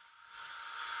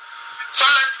 So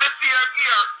let's be fair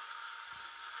here.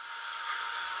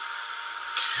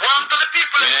 Want to the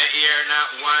people. When I hear not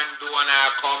one donor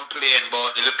complain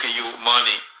about the little youth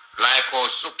money, like how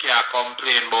Sukia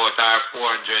complain about her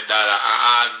 $400, and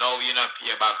all now you not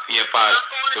pay back PayPal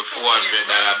to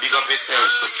 $400. Big up yourself,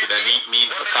 Sukia. That mean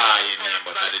for call your name,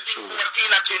 but that's the truth.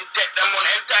 Tina Chin take them money.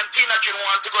 Anytime Tina Chin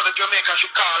want to go to Jamaica,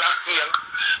 she call a sale.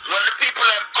 When the people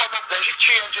come up, then she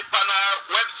change it on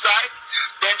her website.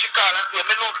 Then she call and say,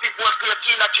 me know people will pay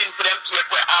Tina Chin for them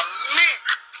cake where me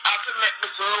have to make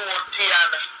Miss Road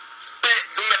Tiana.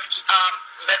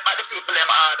 Make by the people them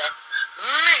order.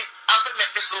 Me, I have to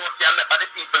make this road here by the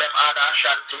people them other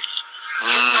Ashanti.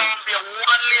 She don't be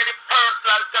one lady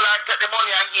personal till I get the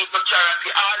money and give to charity.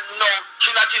 I know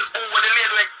she not in over the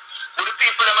lady with the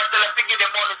people them tell her to give the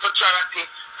money to charity.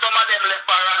 Some of them left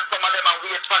for her, some of them are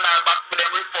wait for her back to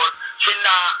them refund. She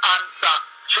not answer.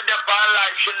 She never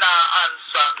life, she not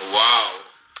answer. Wow.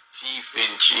 Thief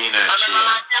in China, and China.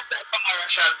 And I get that from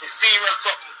Ashanti, serious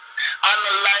something. And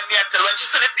the line me tell when she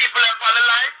see the people them on the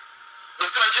life,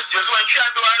 just when she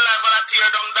do her life and I tear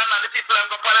down and the people them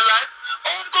go on the life,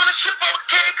 oh, I'm gonna ship out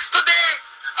cakes today.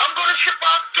 I'm gonna ship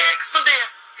out cakes today.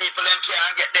 People them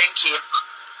can't get them cake.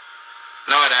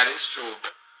 No, that is true.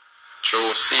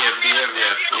 True, same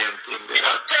behavior, same thing.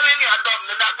 I'm telling you,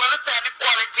 I'm not gonna say the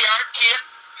quality of cake.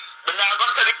 But now I'm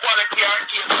gonna say the quality of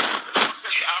cake.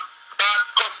 She have bad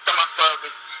customer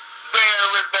service. Very,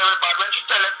 very bad. When she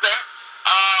tell us that,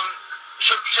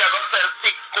 she gonna sell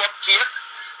 6 cupcakes.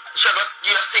 She gonna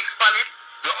give you 6 pan it.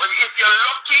 If you're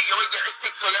lucky, you will get the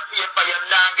 6 when you pay for your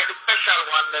now get the special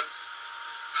one them.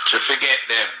 She forget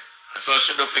them. So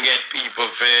she don't forget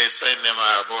people for send them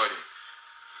her body.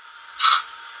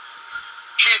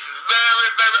 She's very,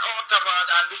 very out of her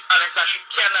and this honest and she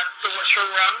cannot see what she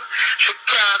wrong. She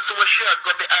can't see what she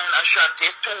go behind Ashanti.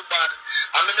 It's too bad.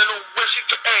 I mean, you know where she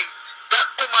can, hey, that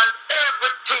woman,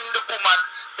 everything the woman.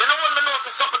 You know when I know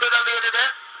something to the lady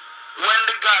there? When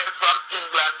the guy from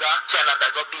England or Canada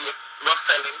go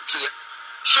selling cake,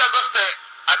 she go say,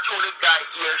 I told the guy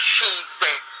here, she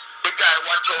say, the guy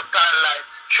watch out her life.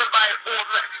 She buy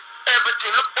home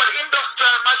everything. Look for the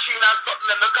industrial machine or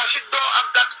something because she don't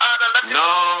have that hard and that.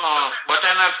 No, but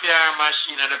I not fear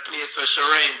machine at the place where she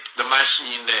rent the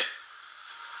machine there.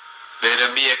 They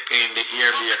the baker in the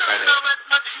ear baker there. I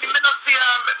not see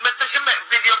her, I say she make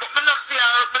video, but I not see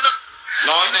her,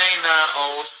 No, in her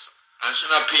house. And she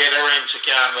not pay the rent, she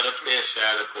can't go to the place she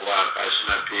had to go on because she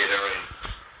not pay the rent.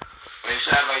 When she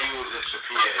have to use it, she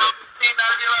pay it. I've seen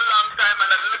her there a long time and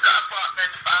the little apartment,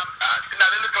 in the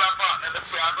little apartment,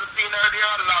 so I haven't seen her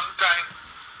there a long time.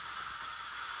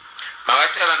 I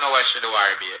tell her now what she do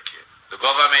her baking. The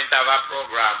government have a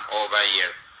program over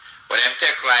here. But them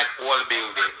take like whole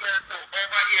building.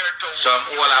 Over here too. Some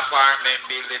whole apartment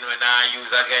building when I use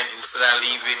again instead of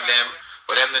leaving them.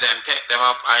 But them take them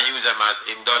up and use them as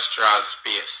industrial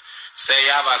space. Say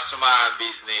you have a small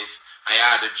business and you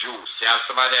have the juice. You have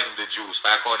some of them the juice,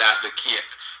 like how that the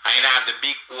cake. And you have the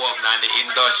big oven and the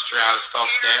industrial stuff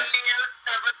there.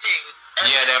 Everything.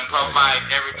 Yeah, them provide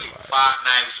everything. Fork,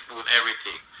 knife, spoon,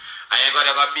 everything. And you're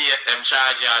gonna go bake them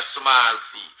charge you a small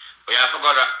fee. But you have to go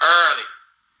there early.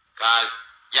 Cause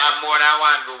you have more than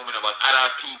one room, but other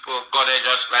people go there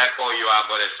just like how you are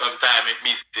go there. Sometimes it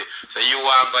misses it. So you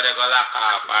want go there go lock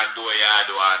off and do what you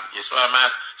do and you so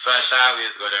I shall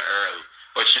always go there early.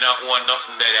 But she don't want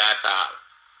nothing there at all.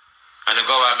 And the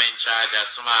government charge a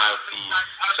small fee.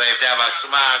 So if you have a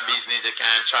small business, you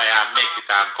can try and make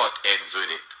it and cut ends with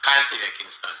it. Continue,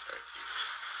 Kingston 30.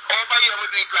 Over here we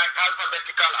do it like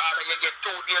alphabetical order. You get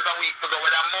 2 days a week to go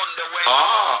with a Monday, Wednesday.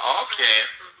 Oh, okay.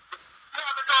 You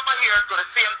have it over here to the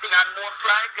same thing and most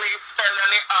likely it's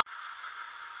felony.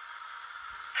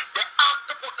 They have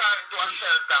to put her into a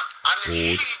shelter and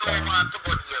if she don't want to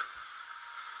go there.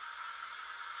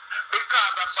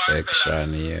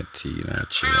 Section 18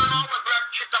 actually.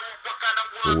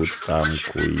 Food stamp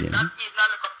queen.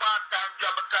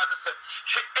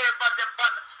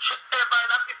 She ever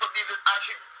in a people business and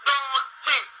she don't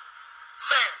say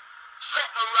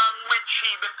something wrong with she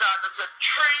because there's a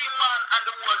 3 man and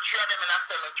the whole 3 of them in a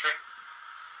cemetery.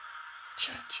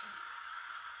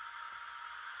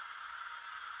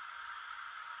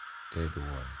 Dead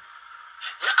one.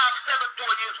 You have 7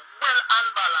 years well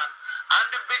unbalanced and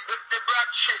the bad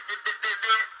shit, the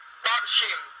bad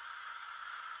shame.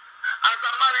 As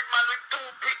a married man with 2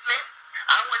 picnics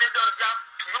and when you don't just,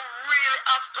 you really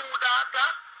have 2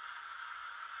 daughters.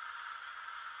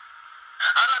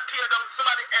 And I tear down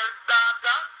somebody else's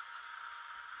daughter.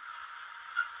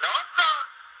 No, sir.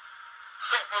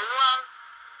 Something wrong.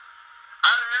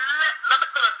 Let me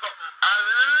tell you something.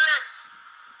 Unless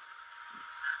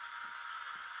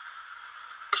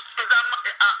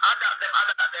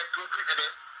adapt them 2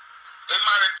 picnics. He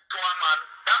married to a man.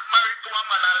 That married to a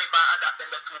man and live and adapt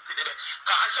them 2 picnics.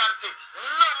 Because Ashanti,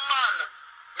 no man,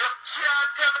 you can't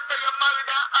tell me say you married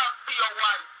and ask for your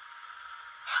wife.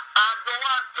 And the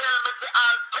one tell me say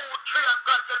all 2, 3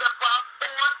 o'clock to the past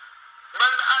 4.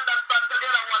 When I understand the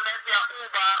other one they say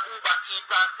Uber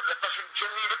eaters, so she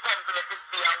need the company to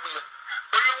stay away.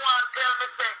 But you want to tell me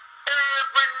say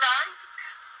every night?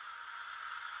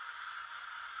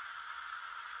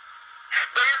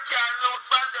 But you can't lose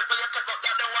one day, so you take up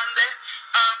that the one day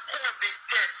and COVID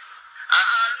test.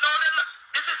 no,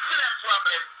 this is still a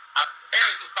problem.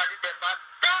 Hey, if I did that,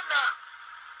 Donna,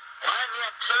 why me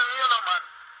tell you, no, man?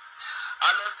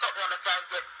 Unless something on the guy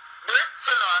get blitz,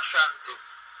 you know, Ashanti.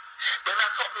 Then I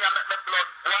thought me, I make my blood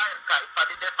boil, because if I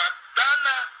did that,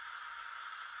 Donna,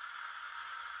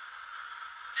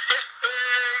 hey,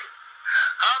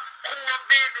 have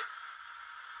COVID,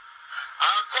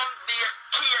 I'll come be a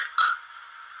cake.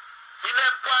 See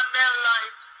them on their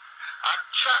life, a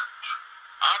chat,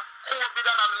 have COVID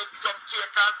and a mix up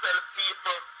cake and sell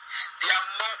people. The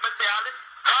amount, me say, all this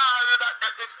star,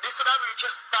 this would have reached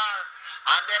a star,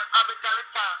 and then have it a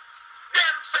little,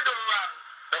 them say the run,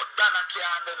 but Donna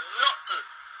can't do nothing.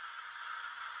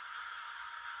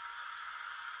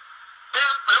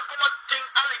 Them, look how much thing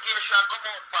allegation come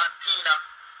out from Tina.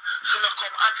 She no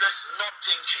come address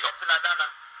nothing, she up in a Donna.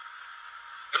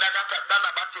 In a Donna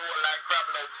batty hole like crab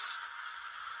legs.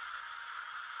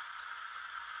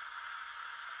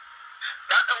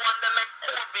 That the one that make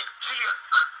COVID cake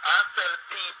and sell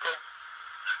people.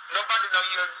 Nobody know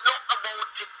hear nothing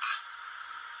about it.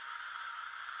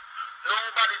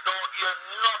 Nobody don't hear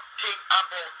nothing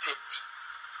about it.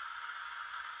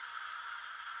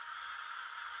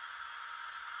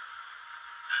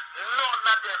 None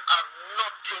of them have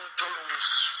nothing to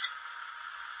lose.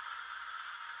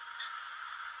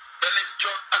 Then it's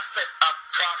just a set of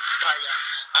vampire.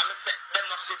 And I said, them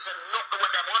not sit and nothing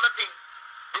with them. One thing,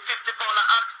 the 50 pound of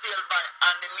oxtail buy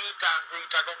and the meet and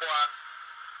greet I go on.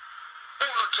 Who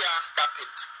no can't stop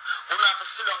it? Who have to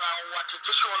sit down and watch it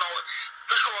to show how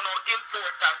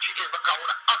important she is, because we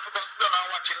have to sit down and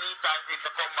watch the meet and greet to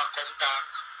come back and talk.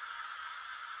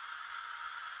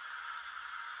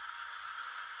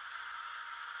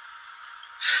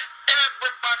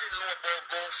 Everybody know about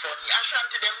GoFundMe.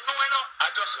 Ashanti them know, you know. I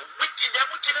just wicked them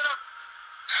wicked, you know.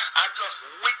 I just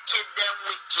wicked them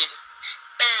wicked.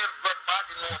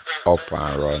 Everybody know about Up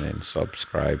and running.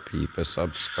 Subscribe, people.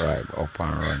 Subscribe. Up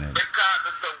and running.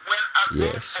 because when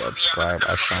I Yes, subscribe.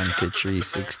 Ashanti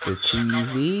 360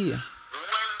 TV. when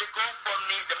they go for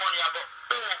me, the money I go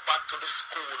over to the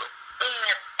school.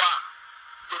 Over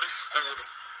to the school.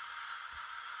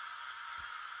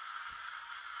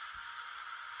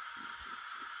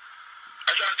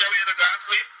 Ashanti, where you go and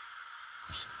sleep?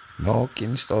 No,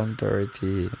 Kingston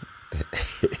 13.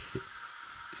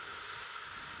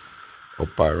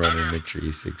 Up and running the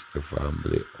 360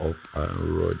 family. Up and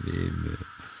running.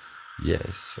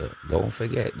 Yes. Don't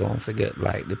forget,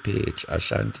 like the page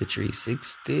Ashanti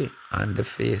 360 on the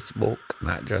Facebook,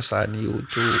 not just on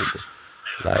YouTube.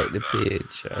 Like the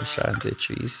page Ashanti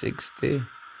 360.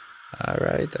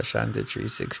 Alright, Ashanti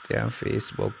 360 on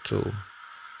Facebook too.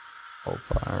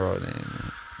 Up and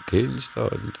running.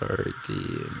 Kingston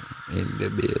 13 in the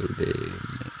building.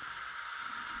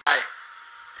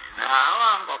 I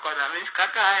want to go to Miss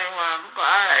Kakka. I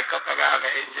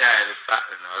enjoy the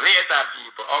Saturday now. Later,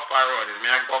 people, up and running. Me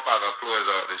and Papa go close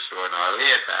out the show now.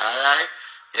 Later, alright?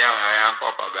 Yeah, man, me and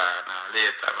Papa go now.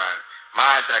 Later, man.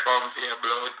 Marcia, come for your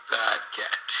blood clad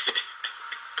cat.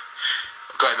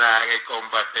 Because now I get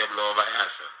comfortable over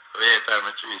here, so. Later,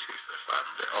 my 360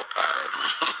 family, up and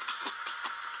running.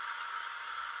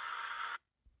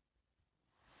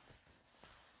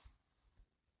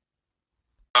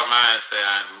 Marcia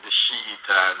and the sheet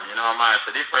and, you know,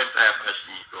 Marcia, different type of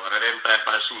sheet. One of them type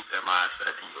of sheet that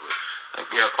Marcia deal with. Like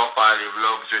we a couple of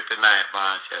luxury tonight,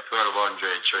 Marcia,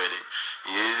 1200 trading.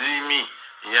 You see me?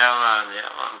 Yeah, man,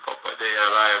 couple day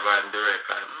alive and direct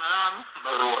and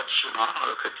the Roach, you know,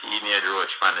 like a teenage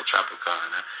Roach man, the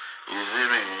Tropicana. You see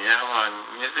me? Yeah, man,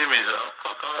 you see me? So,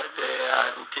 couple day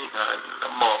and thing and the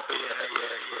mug,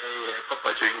 yeah.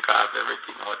 Couple drink off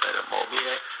everything out of the mug,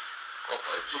 yeah.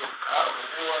 Couple drink off,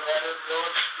 one of the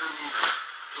blood street.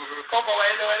 Couple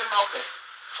way to the mouth,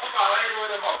 couple way to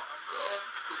the mouth.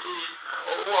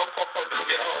 Couple to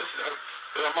the house,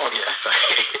 to the mug, yes.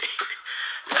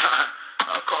 Yeah.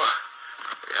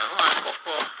 Yeah, man,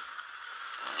 couple.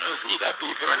 You see that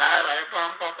people when I arrive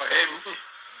from couple empty.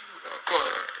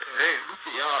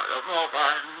 Empty all the mug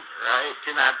and right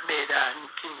in a bed and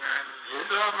thing and you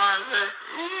know what man say?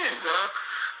 Yeah, so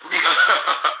because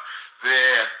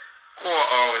the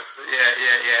courthouse,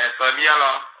 yeah, some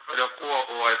yellow for the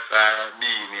courthouse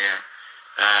being here.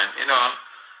 And you know,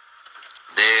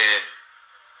 the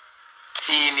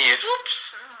teenage,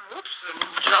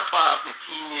 drop off the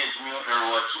teenage mutant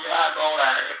Roach. Yeah, go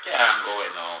on, you can't go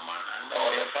in now, man. I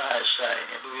know you're fast shine,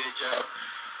 you do your job.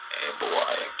 Hey,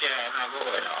 boy, you can't go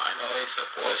in now. I know you're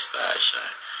supposed to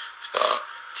shine. So,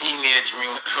 teenage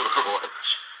mutant Roach,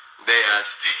 they are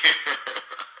still.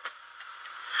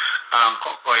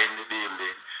 Coco in the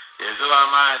building. Yeah, so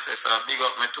I'm say, so big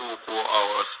up my 2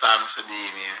 co-hours, thanks for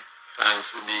being here. Thanks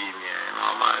for being here. You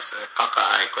know, Marcia, Kakka,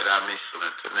 I could have missed you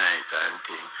tonight and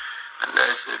thing. And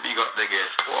let's big up the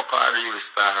guest. Walk a real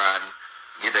star and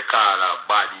get the call of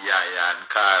body eye and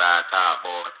call her talk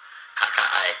about Kakka,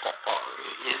 I Coco.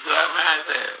 Is what I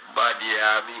say. Body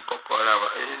eye, me Coco,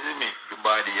 is me, the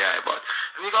body eye. But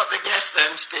we got the guest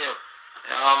them still.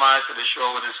 You know, Marcia, the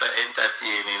show is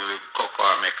entertaining with Coco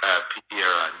and make her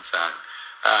appearance and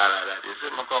all of that. You see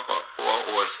my Coco,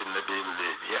 4 hours in the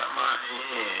building. Yeah, man.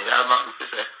 You have nothing to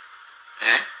say.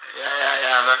 Eh?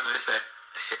 Yeah, nothing to say.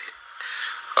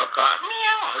 Coco,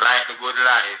 meow, like the good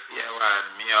life. Yeah, man,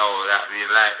 meow, that we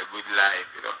like the good life,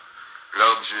 you know.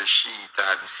 Luxury sheet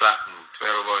and satin,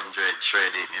 1200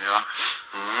 threading, you know.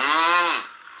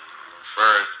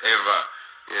 First ever.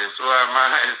 Yes, what am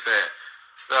I say?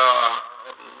 So,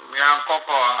 me and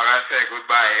Coco are going to say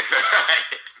goodbye.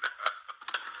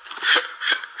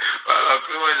 Well,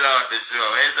 close out the show.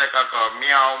 It's like Coco,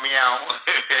 meow, meow.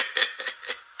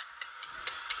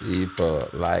 People,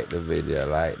 like the video.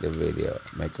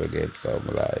 Make her get some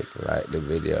like the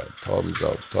video. Thumbs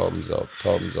up.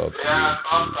 Yeah,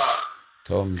 Coco.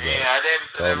 Thumbs up.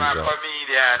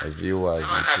 If you was the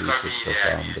 360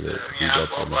 family, big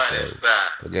up on yourself.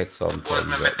 To get some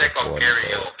thumbs up before the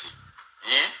karaoke.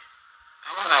 Yeah?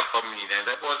 I'm not a comedian.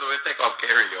 Suppose we take up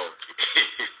karaoke.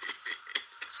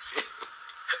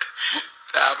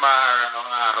 Tamara,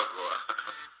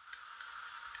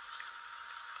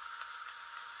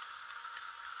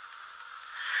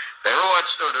 the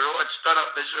Roach turn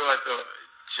up the show to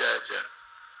Judge.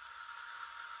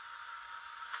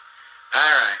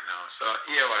 Alright now, so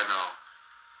here we know.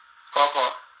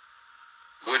 Coco,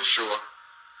 good show.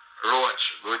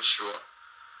 Roach, good show.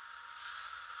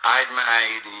 Hide my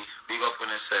ID, big up on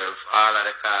yourself, all of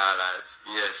the callers.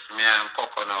 Yes, me and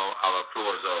Coco now have a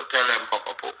close out. Tell them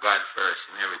Coco put God first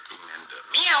in everything and do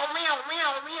meow, meow,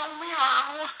 meow, meow,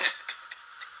 meow.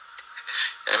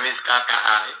 And Miss Kakka,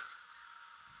 I.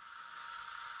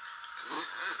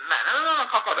 No,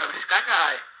 Coco, Miss Kakka,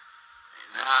 I.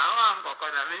 No, Coco,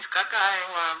 Miss Kakka, I.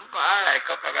 Alright,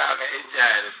 Coco, I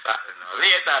enjoy the Saturday now.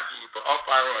 Later, people, up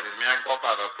and running. Me and Coco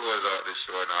have a close out the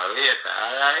show now. Later,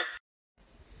 alright?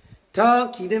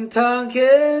 Them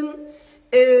talking,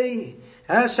 hey,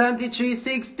 Ashanti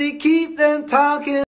 360, keep them talking.